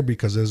care?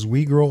 Because as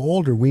we grow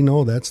older, we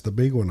know that's the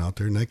big one out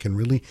there, and that can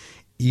really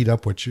eat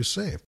up what you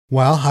save.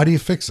 Well, how do you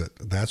fix it?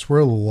 That's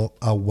where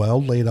a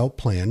well-laid-out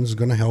plan is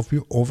going to help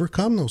you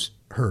overcome those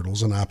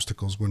hurdles and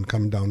obstacles when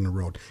coming down the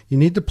road. You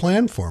need to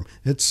plan for them.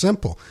 It's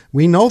simple.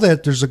 We know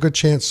that there's a good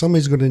chance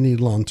somebody's going to need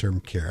long-term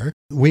care.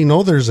 We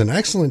know there's an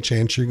excellent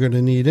chance you're going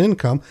to need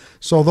income.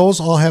 So those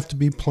all have to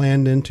be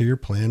planned into your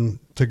plan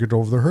to get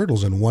over the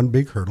hurdles. And one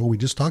big hurdle, we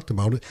just talked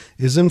about it,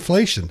 is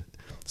inflation.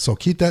 So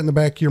keep that in the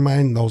back of your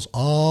mind. Those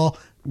all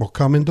will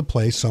come into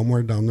play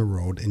somewhere down the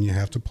road, and you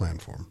have to plan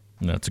for them.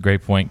 That's a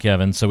great point,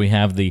 Kevin. So we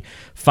have the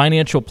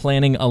Financial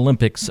Planning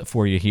Olympics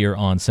for you here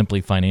on Simply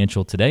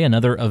Financial today.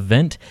 Another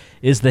event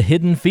is the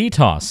Hidden Fee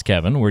Toss,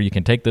 Kevin, where you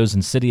can take those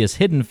insidious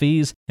hidden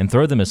fees and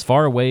throw them as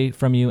far away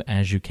from you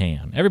as you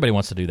can. Everybody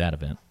wants to do that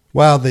event.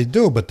 Well, they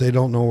do, but they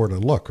don't know where to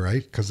look,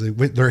 right? Because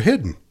they're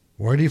hidden.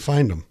 Where do you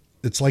find them?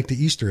 It's like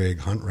the Easter egg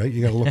hunt, right?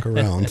 You got to look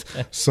around.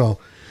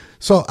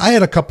 So I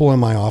had a couple in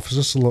my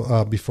office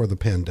before the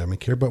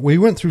pandemic here, but we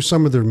went through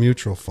some of their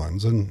mutual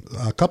funds, and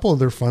a couple of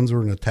their funds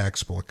were in a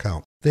taxable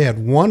account. They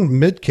had one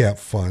mid-cap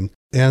fund,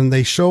 and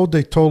they showed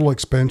the total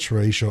expense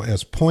ratio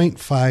as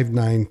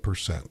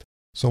 0.59%.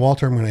 So,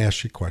 Walter, I'm going to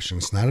ask you a question.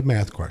 It's not a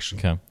math question.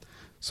 Okay.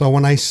 So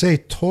when I say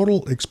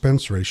total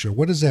expense ratio,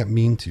 what does that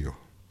mean to you?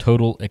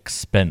 Total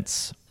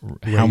expense,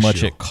 ratio. How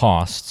much it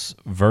costs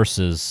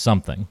versus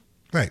something.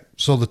 Right.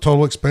 So the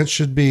total expense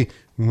should be,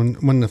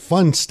 when the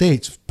fund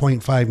states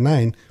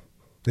 0.59,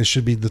 this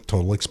should be the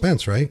total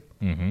expense, right?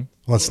 Mm-hmm.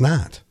 Well, it's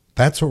not.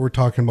 That's what we're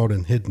talking about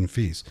in hidden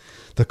fees.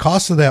 The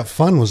cost of that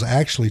fund was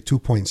actually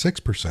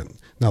 2.6%.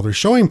 Now, they're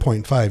showing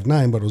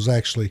 0.59, but it was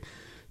actually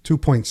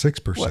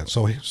 2.6%.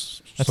 So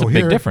that's a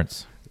big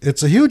difference.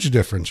 It's a huge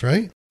difference,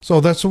 right? So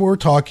that's what we're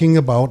talking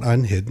about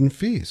on hidden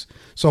fees.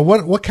 So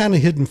what kind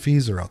of hidden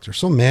fees are out there?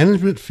 So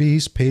management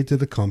fees paid to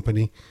the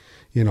company,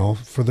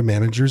 for the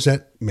managers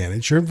that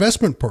manage your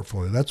investment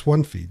portfolio. That's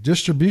one fee.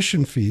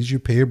 Distribution fees, you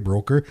pay a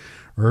broker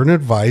or an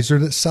advisor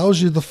that sells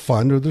you the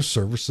fund or the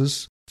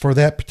services for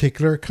that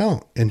particular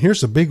account. And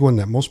here's a big one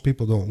that most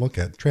people don't look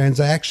at: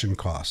 transaction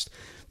costs.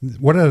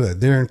 What are they?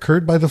 They're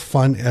incurred by the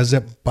fund as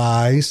it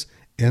buys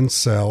and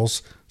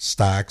sells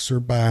stocks or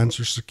bonds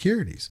or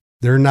securities.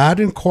 They're not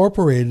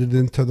incorporated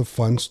into the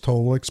fund's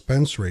total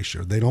expense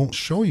ratio. They don't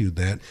show you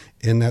that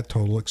in that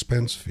total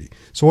expense fee.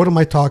 So what am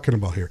I talking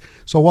about here?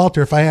 So,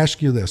 Walter, if I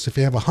ask you this, if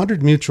you have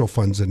 100 mutual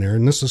funds in there,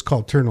 and this is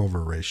called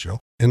turnover ratio,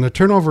 and the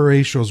turnover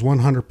ratio is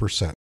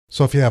 100%.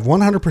 So if you have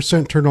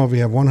 100% turnover,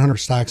 you have 100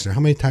 stocks there.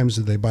 How many times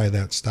did they buy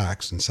that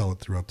stocks and sell it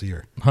throughout the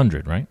year?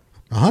 100, right?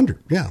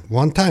 100, yeah,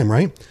 one time,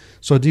 right?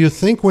 So do you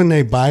think when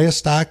they buy a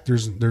stock,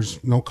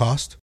 there's no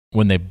cost?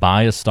 When they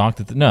buy a stock,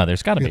 no,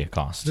 there's got to be a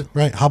cost.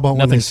 Right. How about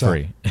nothing's when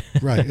they sell?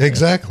 Free? Right.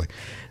 Exactly.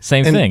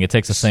 Same thing. It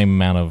takes the same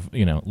amount of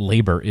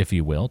labor, if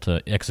you will,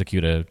 to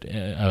execute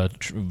a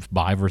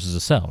buy versus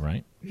a sell,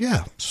 right?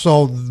 Yeah.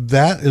 So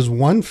that is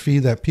one fee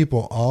that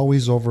people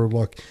always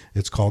overlook.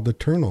 It's called the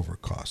turnover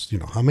cost.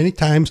 How many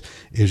times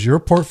is your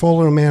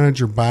portfolio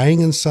manager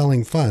buying and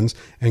selling funds?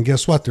 And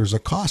guess what? There's a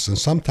cost, and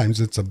sometimes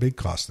it's a big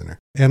cost in there.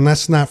 And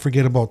let's not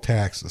forget about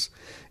taxes.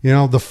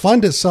 The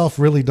fund itself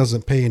really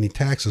doesn't pay any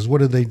taxes. What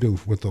do they do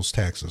with those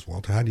taxes,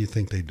 Walter? How do you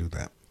think they do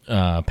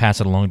that? Pass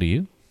it along to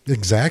you.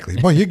 Exactly.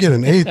 Well, you get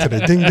an A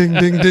today. Ding, ding,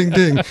 ding, ding,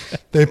 ding.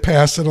 They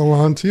pass it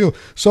along to you.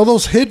 So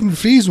those hidden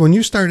fees, when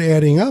you start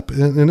adding up,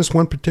 in this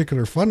one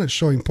particular fund, it's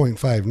showing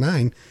 0.59,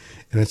 and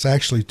it's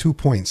actually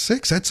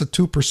 2.6. That's a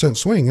 2%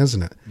 swing,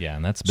 isn't it? Yeah,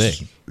 and that's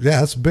big.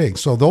 Yeah, that's big.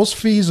 So those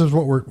fees is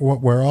what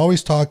we're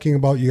always talking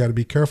about. You got to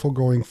be careful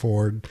going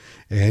forward,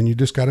 and you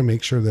just got to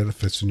make sure that it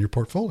fits in your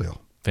portfolio.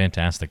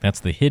 Fantastic. That's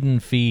the Hidden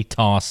Fee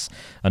Toss,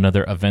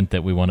 another event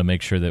that we want to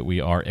make sure that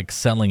we are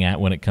excelling at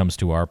when it comes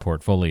to our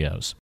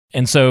portfolios.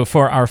 And so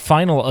for our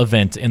final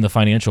event in the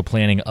Financial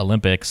Planning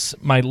Olympics,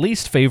 my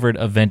least favorite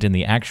event in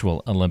the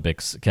actual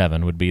Olympics,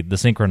 Kevin, would be the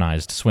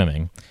synchronized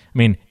swimming. I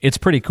mean, it's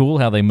pretty cool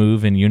how they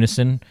move in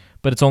unison,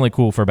 but it's only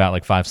cool for about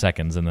like 5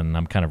 seconds, and then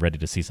I'm kind of ready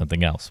to see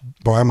something else.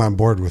 Boy, I'm on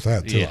board with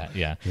that, too.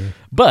 Yeah.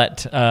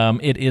 But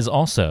it is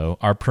also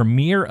our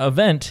premier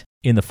event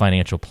in the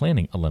Financial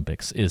Planning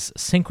Olympics is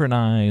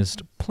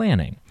synchronized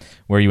planning,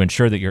 where you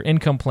ensure that your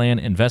income plan,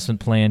 investment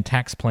plan,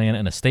 tax plan,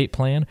 and estate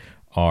plan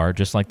are,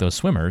 just like those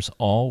swimmers,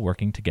 all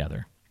working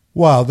together.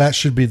 Well, that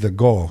should be the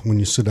goal when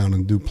you sit down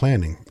and do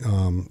planning.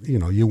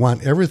 You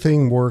want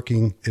everything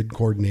working in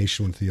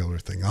coordination with the other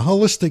thing, a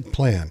holistic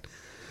plan.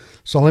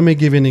 So let me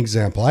give you an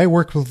example. I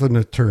work with an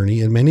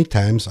attorney, and many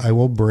times I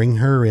will bring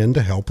her in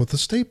to help with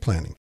estate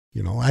planning.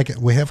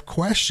 We have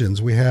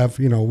questions. We have,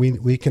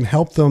 we can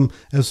help them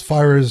as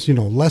far as,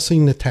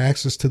 lessening the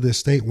taxes to the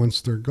estate once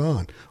they're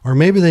gone. Or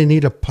maybe they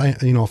need a,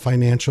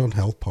 financial and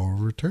health power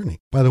of attorney.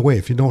 By the way,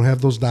 if you don't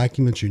have those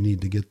documents, you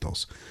need to get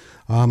those.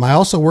 I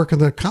also work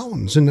with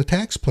accountants in the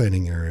tax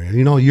planning area.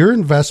 Your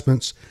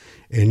investments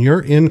and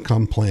your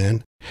income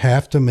plan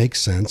have to make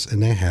sense,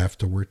 and they have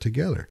to work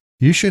together.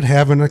 You should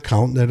have an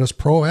accountant that is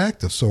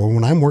proactive. So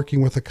when I'm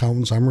working with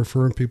accountants, I'm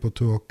referring people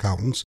to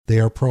accountants. They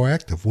are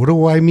proactive. What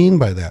do I mean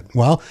by that?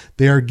 Well,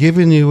 they are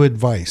giving you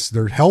advice.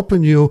 They're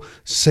helping you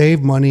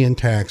save money in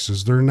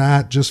taxes. They're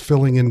not just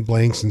filling in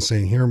blanks and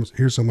saying,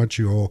 here's how much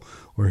you owe,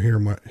 or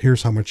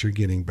here's how much you're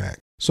getting back.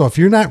 So if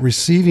you're not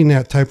receiving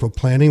that type of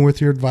planning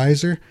with your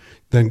advisor,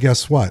 then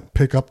guess what?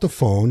 Pick up the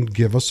phone,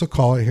 give us a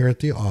call here at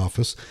the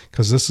office,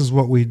 because this is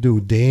what we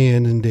do day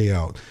in and day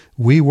out.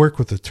 We work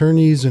with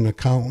attorneys and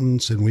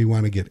accountants, and we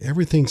want to get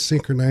everything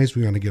synchronized.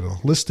 We want to get a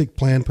holistic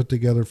plan put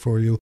together for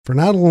you for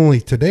not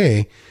only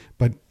today,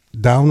 but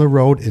down the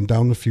road and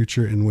down the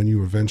future, and when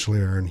you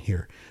eventually are in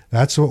here.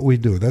 That's what we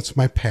do. That's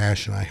my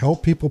passion. I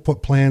help people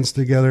put plans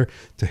together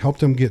to help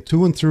them get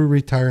to and through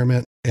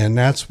retirement. And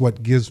that's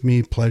what gives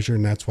me pleasure,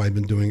 and that's why I've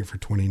been doing it for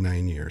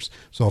 29 years.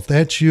 So if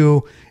that's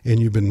you, and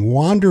you've been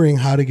wondering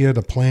how to get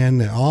a plan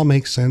that all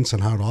makes sense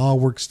and how it all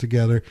works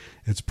together,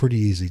 it's pretty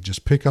easy.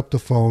 Just pick up the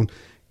phone,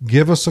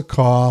 give us a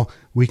call.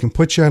 We can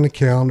put you on the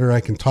calendar.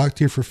 I can talk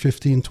to you for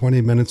 15,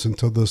 20 minutes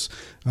until this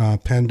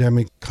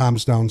pandemic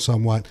calms down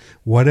somewhat.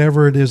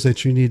 Whatever it is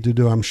that you need to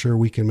do, I'm sure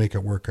we can make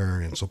it work on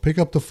our end. So pick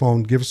up the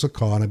phone, give us a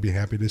call, and I'd be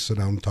happy to sit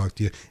down and talk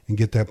to you and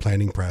get that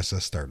planning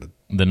process started.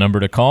 The number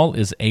to call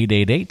is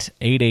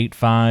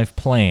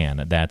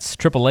 888-885-PLAN. That's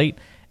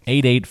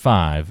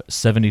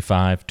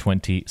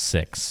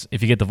 888-885-7526.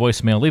 If you get the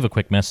voicemail, leave a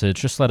quick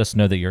message. Just let us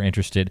know that you're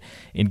interested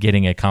in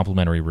getting a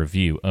complimentary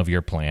review of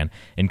your plan,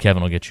 and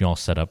Kevin will get you all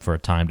set up for a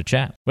time to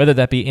chat, whether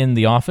that be in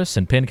the office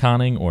in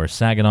Pinconning or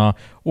Saginaw,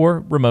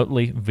 or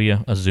remotely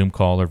via a Zoom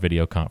call or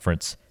video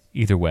conference.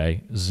 Either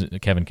way,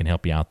 Kevin can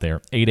help you out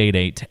there.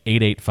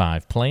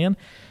 888-885-PLAN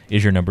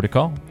is your number to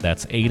call.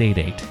 That's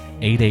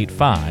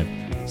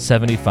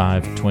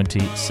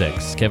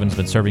 888-885-7526. Kevin's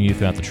been serving you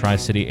throughout the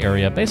Tri-City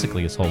area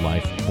basically his whole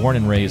life. Born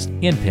and raised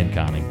in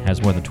Pinconning,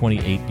 has more than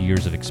 28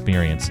 years of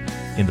experience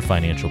in the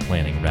financial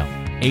planning realm.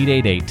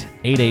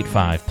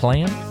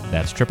 888-885-PLAN.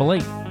 That's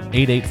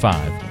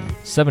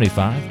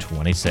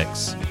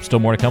 888-885-7526. Still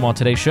more to come on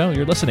today's show.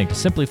 You're listening to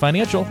Simply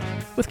Financial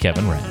with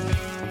Kevin Ray.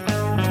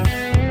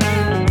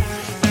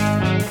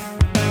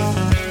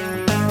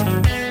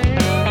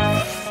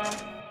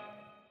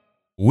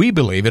 We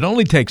believe it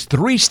only takes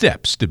 3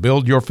 steps to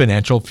build your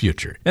financial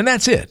future, and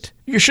that's it.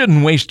 You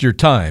shouldn't waste your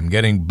time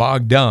getting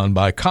bogged down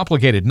by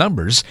complicated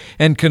numbers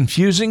and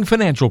confusing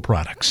financial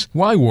products.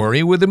 Why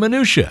worry with the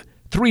minutia?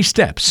 3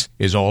 steps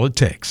is all it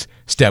takes.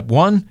 Step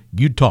 1,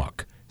 you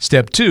talk.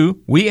 Step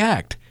 2, we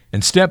act.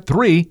 And step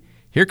 3,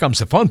 here comes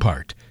the fun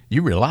part.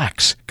 You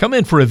relax. Come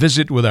in for a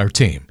visit with our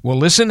team. We'll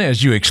listen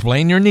as you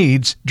explain your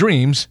needs,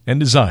 dreams,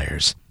 and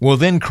desires. We'll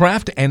then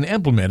craft and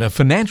implement a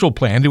financial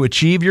plan to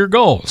achieve your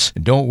goals.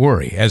 And don't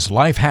worry, as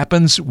life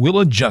happens, we'll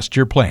adjust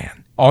your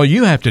plan. All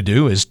you have to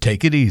do is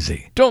take it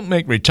easy. Don't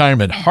make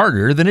retirement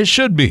harder than it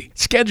should be.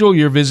 Schedule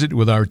your visit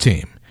with our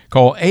team.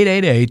 Call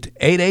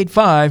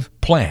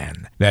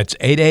 888-885-PLAN. That's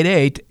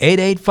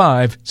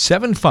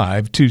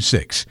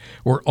 888-885-7526.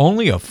 We're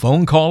only a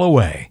phone call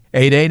away.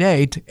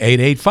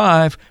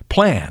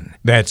 888-885-PLAN.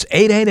 That's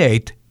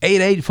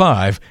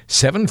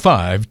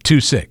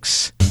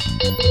 888-885-7526.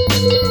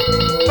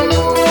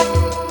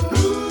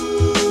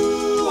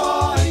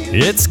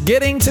 It's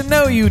getting to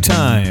know you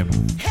time.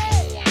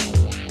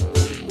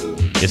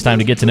 It's time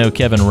to get to know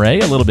Kevin Ray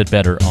a little bit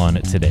better on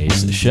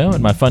today's show.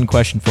 And my fun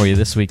question for you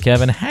this week,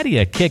 Kevin, how do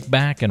you kick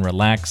back and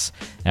relax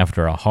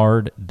after a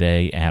hard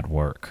day at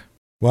work?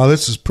 Well,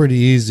 this is pretty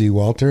easy,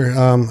 Walter.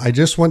 I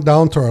just went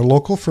down to our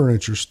local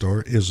furniture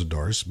store,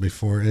 Isidore's,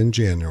 in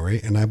January,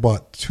 and I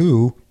bought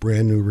 2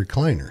 brand new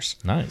recliners.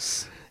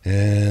 Nice.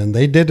 And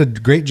they did a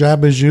great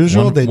job as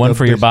usual. One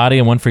for your body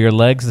and one for your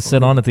legs to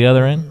sit on at the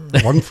other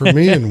end? One for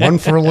me and one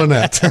for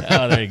Lynette.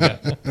 Oh, there you go.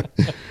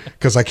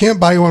 Because I can't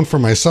buy one for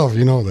myself,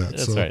 you know that.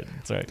 That's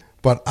right.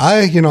 But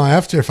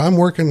if I'm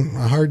working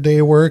a hard day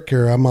of work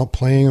or I'm out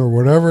playing or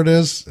whatever it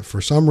is, for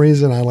some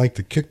reason I like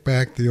to kick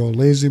back the old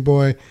lazy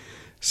boy,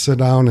 sit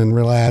down and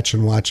relax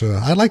and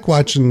I like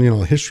watching,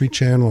 History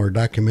Channel or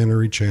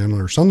Documentary Channel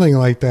or something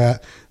like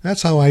that.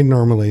 That's how I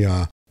normally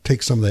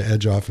take some of the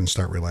edge off and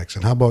start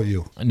relaxing. How about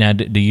you? Now,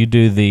 do you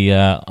do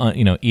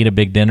the, eat a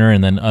big dinner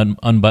and then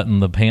unbutton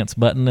the pants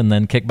button and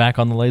then kick back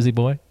on the lazy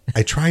boy?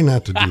 I try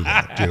not to do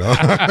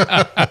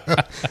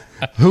that,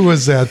 Who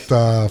was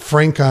that?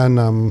 Frank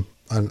on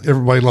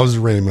Everybody Loves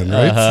Raymond,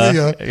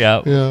 right?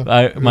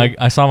 Yeah.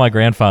 I saw my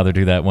grandfather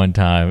do that one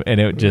time,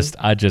 and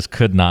I just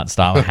could not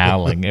stop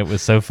howling. It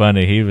was so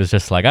funny. He was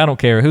just like, I don't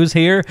care who's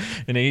here,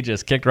 and he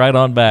just kicked right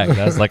on back.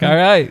 I was like, all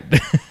right,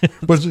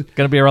 it's going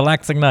to be a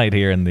relaxing night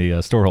here in the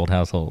Storehold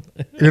household.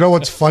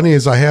 What's funny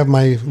is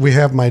we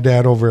have my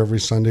dad over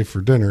every Sunday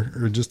for dinner,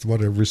 or just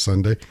about every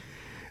Sunday.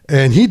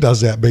 And he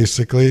does that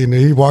basically, and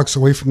he walks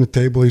away from the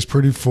table. He's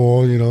pretty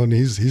full, and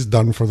he's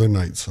done for the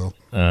night. So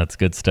that's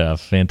good stuff.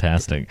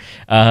 Fantastic.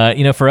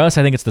 For us,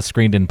 I think it's the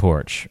screened-in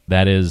porch.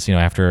 That is,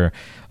 after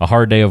a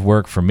hard day of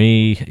work for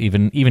me,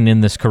 even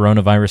in this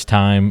coronavirus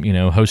time,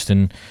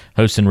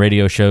 hosting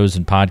radio shows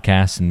and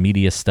podcasts and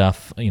media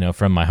stuff,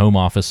 from my home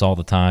office all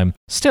the time.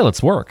 Still,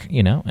 it's work,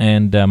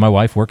 And my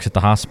wife works at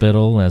the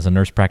hospital as a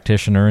nurse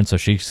practitioner, and so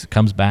she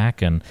comes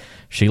back and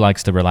she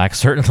likes to relax,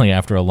 certainly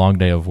after a long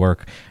day of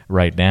work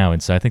right now.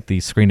 And so I think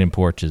the screened-in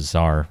porch is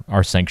our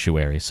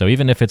sanctuary. So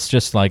even if it's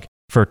just like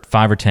for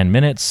 5 or 10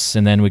 minutes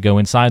and then we go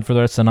inside for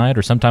the rest of the night,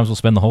 or sometimes we'll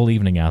spend the whole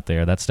evening out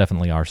there, that's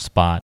definitely our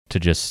spot to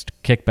just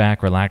kick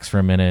back, relax for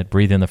a minute,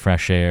 breathe in the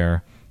fresh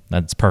air.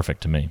 That's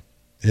perfect to me.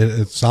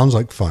 It sounds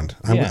like fun.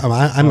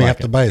 I may have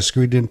to buy a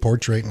screened-in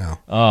porch right now.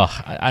 Oh,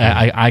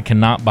 I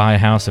cannot buy a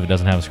house if it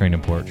doesn't have a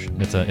screened-in porch.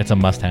 It's a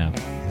must-have.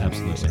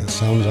 Absolutely. It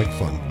sounds like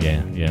fun.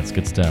 Yeah, it's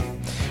good stuff.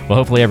 Well,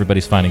 hopefully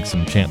everybody's finding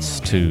some chance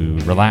to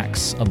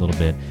relax a little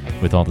bit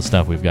with all the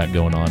stuff we've got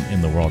going on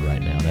in the world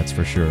right now. That's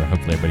for sure.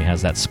 Hopefully everybody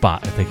has that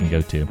spot that they can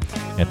go to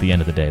at the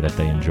end of the day that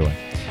they enjoy.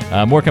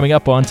 More coming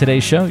up on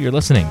today's show. You're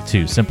listening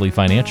to Simply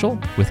Financial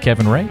with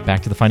Kevin Ray.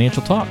 Back to the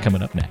Financial Talk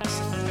coming up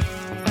next.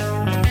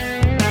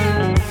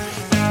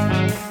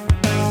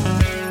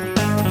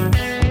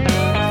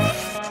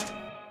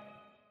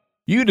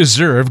 You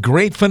deserve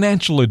great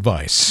financial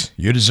advice.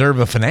 You deserve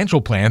a financial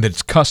plan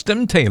that's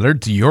custom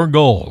tailored to your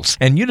goals.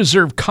 And you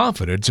deserve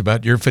confidence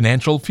about your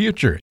financial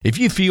future. If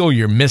you feel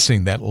you're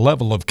missing that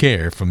level of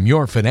care from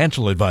your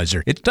financial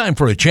advisor, it's time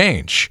for a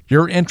change.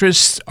 Your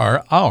interests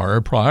are our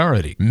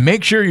priority.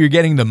 Make sure you're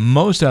getting the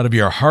most out of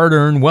your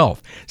hard-earned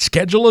wealth.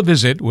 Schedule a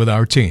visit with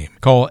our team.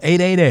 Call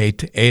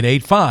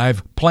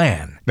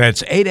 888-885-PLAN.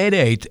 That's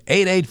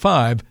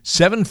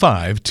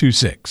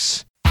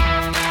 888-885-7526.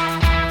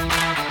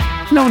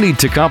 No need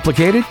to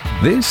complicate it.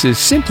 This is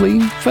Simply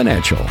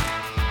Financial.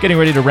 Getting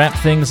ready to wrap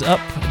things up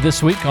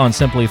this week on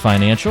Simply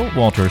Financial.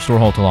 Walter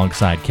Storholt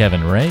alongside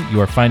Kevin Ray,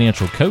 your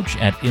financial coach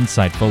at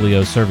Insight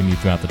Folio, serving you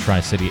throughout the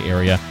Tri-City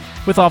area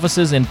with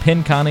offices in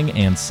Pinconning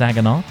and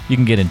Saginaw. You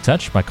can get in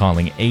touch by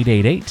calling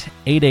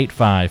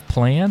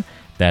 888-885-PLAN.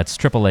 That's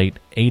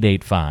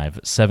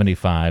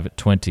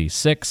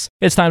 888-885-7526.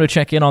 It's time to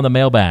check in on the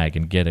mailbag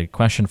and get a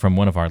question from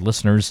one of our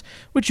listeners,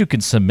 which you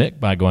can submit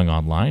by going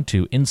online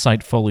to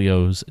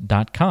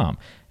insightfolios.com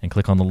and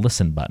click on the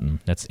listen button.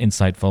 That's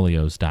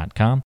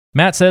insightfolios.com.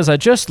 Matt says, I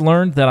just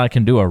learned that I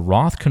can do a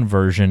Roth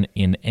conversion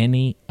in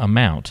any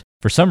amount.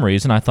 For some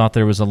reason, I thought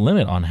there was a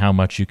limit on how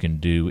much you can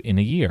do in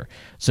a year.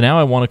 So now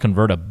I want to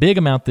convert a big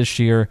amount this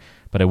year,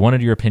 but I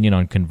wanted your opinion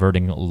on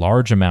converting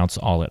large amounts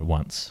all at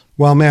once.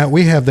 Well, Matt,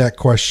 we have that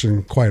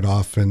question quite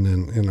often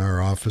in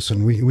our office,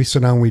 and we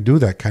sit down and we do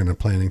that kind of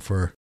planning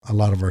for a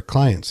lot of our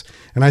clients.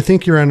 And I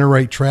think you're on the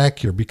right track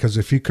here, because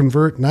if you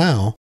convert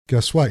now,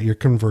 guess what? You're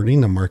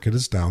converting, the market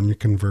is down, you're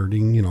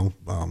converting,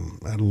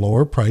 at a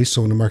lower price.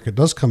 So when the market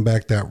does come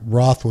back, that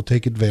Roth will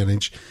take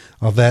advantage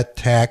of that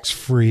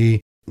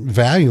tax-free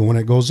value when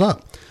it goes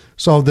up.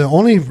 So the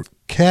only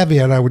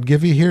caveat I would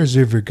give you here is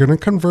if you're going to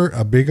convert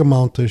a big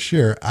amount this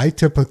year, I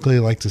typically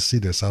like to see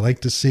this. I like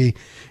to see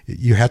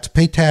you have to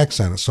pay tax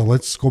on it. So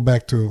let's go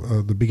back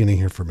to the beginning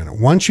here for a minute.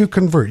 Once you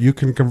convert, you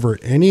can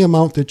convert any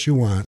amount that you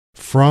want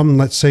from,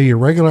 let's say, your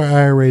regular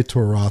IRA to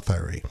a Roth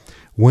IRA.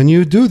 When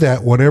you do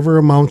that, whatever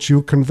amount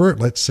you convert,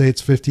 let's say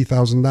it's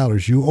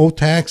 $50,000, you owe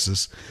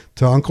taxes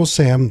to Uncle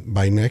Sam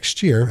by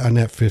next year on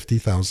that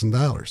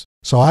 $50,000.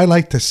 So I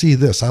like to see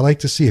this. I like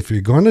to see if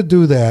you're going to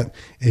do that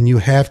and you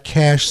have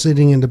cash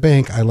sitting in the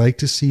bank, I like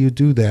to see you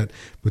do that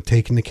with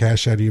taking the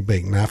cash out of your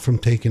bank, not from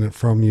taking it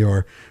from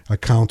your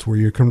account where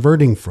you're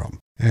converting from.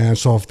 And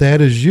so if that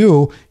is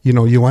you,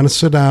 you want to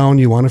sit down,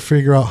 you want to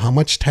figure out how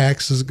much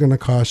tax is going to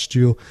cost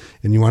you,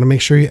 and you want to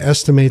make sure you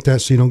estimate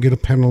that so you don't get a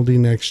penalty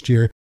next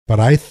year. But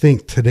I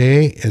think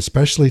today,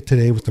 especially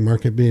today with the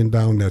market being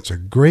down, that's a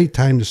great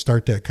time to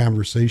start that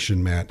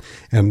conversation, Matt,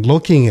 and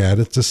looking at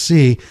it to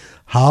see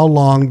how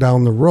long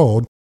down the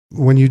road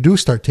when you do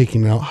start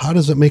taking it out, how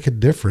does it make a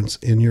difference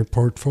in your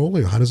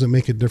portfolio? How does it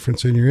make a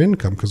difference in your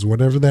income? Because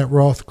whatever that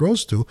Roth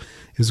grows to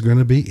is going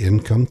to be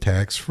income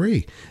tax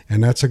free.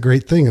 And that's a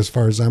great thing as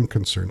far as I'm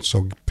concerned.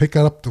 So pick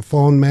up the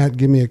phone, Matt,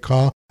 give me a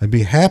call. I'd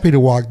be happy to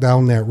walk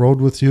down that road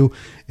with you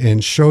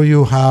and show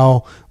you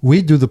how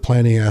we do the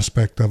planning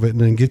aspect of it, and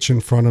then get you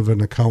in front of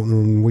an accountant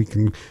and we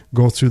can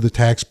go through the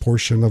tax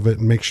portion of it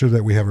and make sure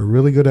that we have a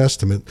really good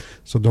estimate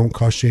so it don't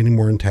cost you any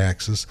more in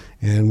taxes.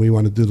 And we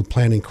want to do the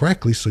planning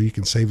correctly so you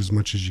can save as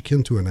much as you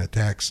can to in that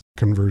tax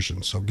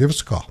conversion. So give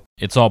us a call.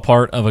 It's all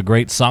part of a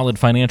great, solid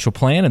financial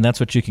plan, and that's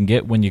what you can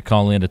get when you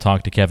call in to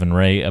talk to Kevin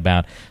Ray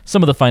about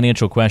some of the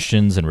financial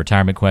questions and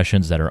retirement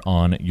questions that are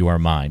on your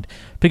mind.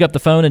 Pick up the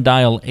phone and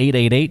dial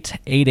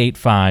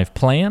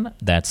 888-885-PLAN.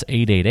 That's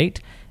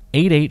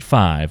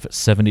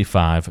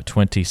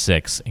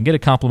 888-885-7526, and get a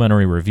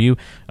complimentary review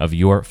of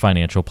your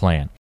financial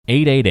plan.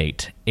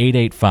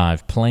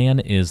 888-885-PLAN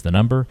is the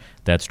number.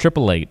 That's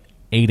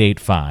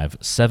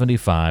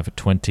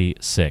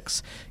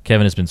 888-885-7526.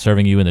 Kevin has been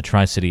serving you in the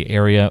Tri-City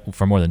area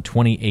for more than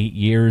 28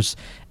 years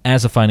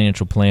as a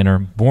financial planner,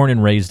 born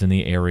and raised in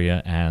the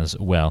area as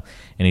well.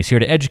 And he's here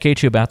to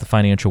educate you about the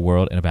financial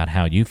world and about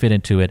how you fit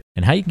into it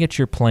and how you can get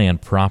your plan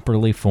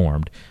properly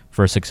formed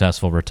for a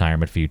successful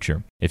retirement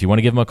future. If you want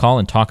to give him a call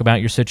and talk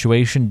about your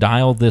situation,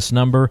 dial this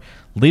number.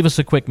 Leave us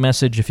a quick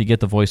message if you get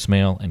the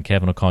voicemail, and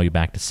Kevin will call you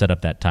back to set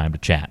up that time to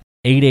chat.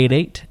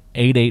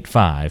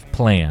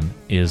 888-885-PLAN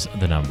is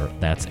the number.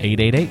 That's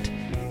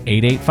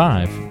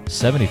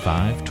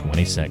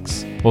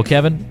 888-885-7526. Well,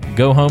 Kevin,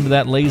 go home to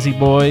that lazy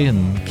boy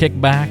and kick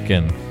back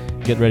and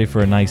get ready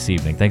for a nice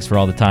evening. Thanks for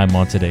all the time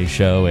on today's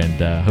show,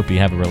 and hope you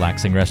have a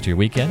relaxing rest of your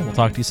weekend. We'll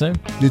talk to you soon.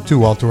 You too,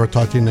 Walter. We'll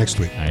talk to you next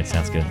week. All right,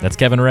 sounds good. That's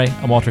Kevin Ray.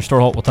 I'm Walter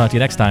Storholt. We'll talk to you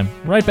next time,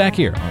 right back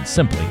here on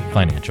Simply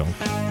Financial.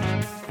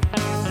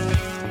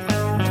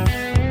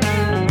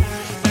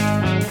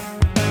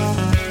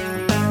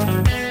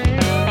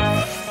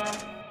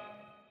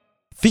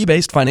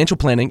 Fee-based financial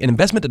planning and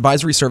investment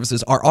advisory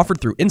services are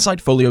offered through Insight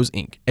Folios,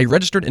 Inc., a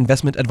registered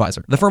investment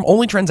advisor. The firm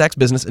only transacts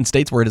business in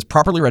states where it is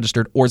properly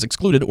registered or is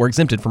excluded or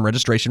exempted from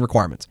registration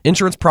requirements.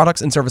 Insurance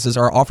products and services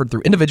are offered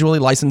through individually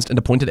licensed and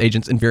appointed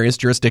agents in various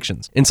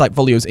jurisdictions. Insight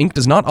Folios, Inc.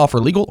 does not offer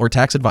legal or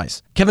tax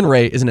advice. Kevin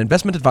Ray is an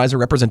investment advisor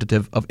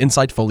representative of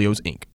Insight Folios, Inc.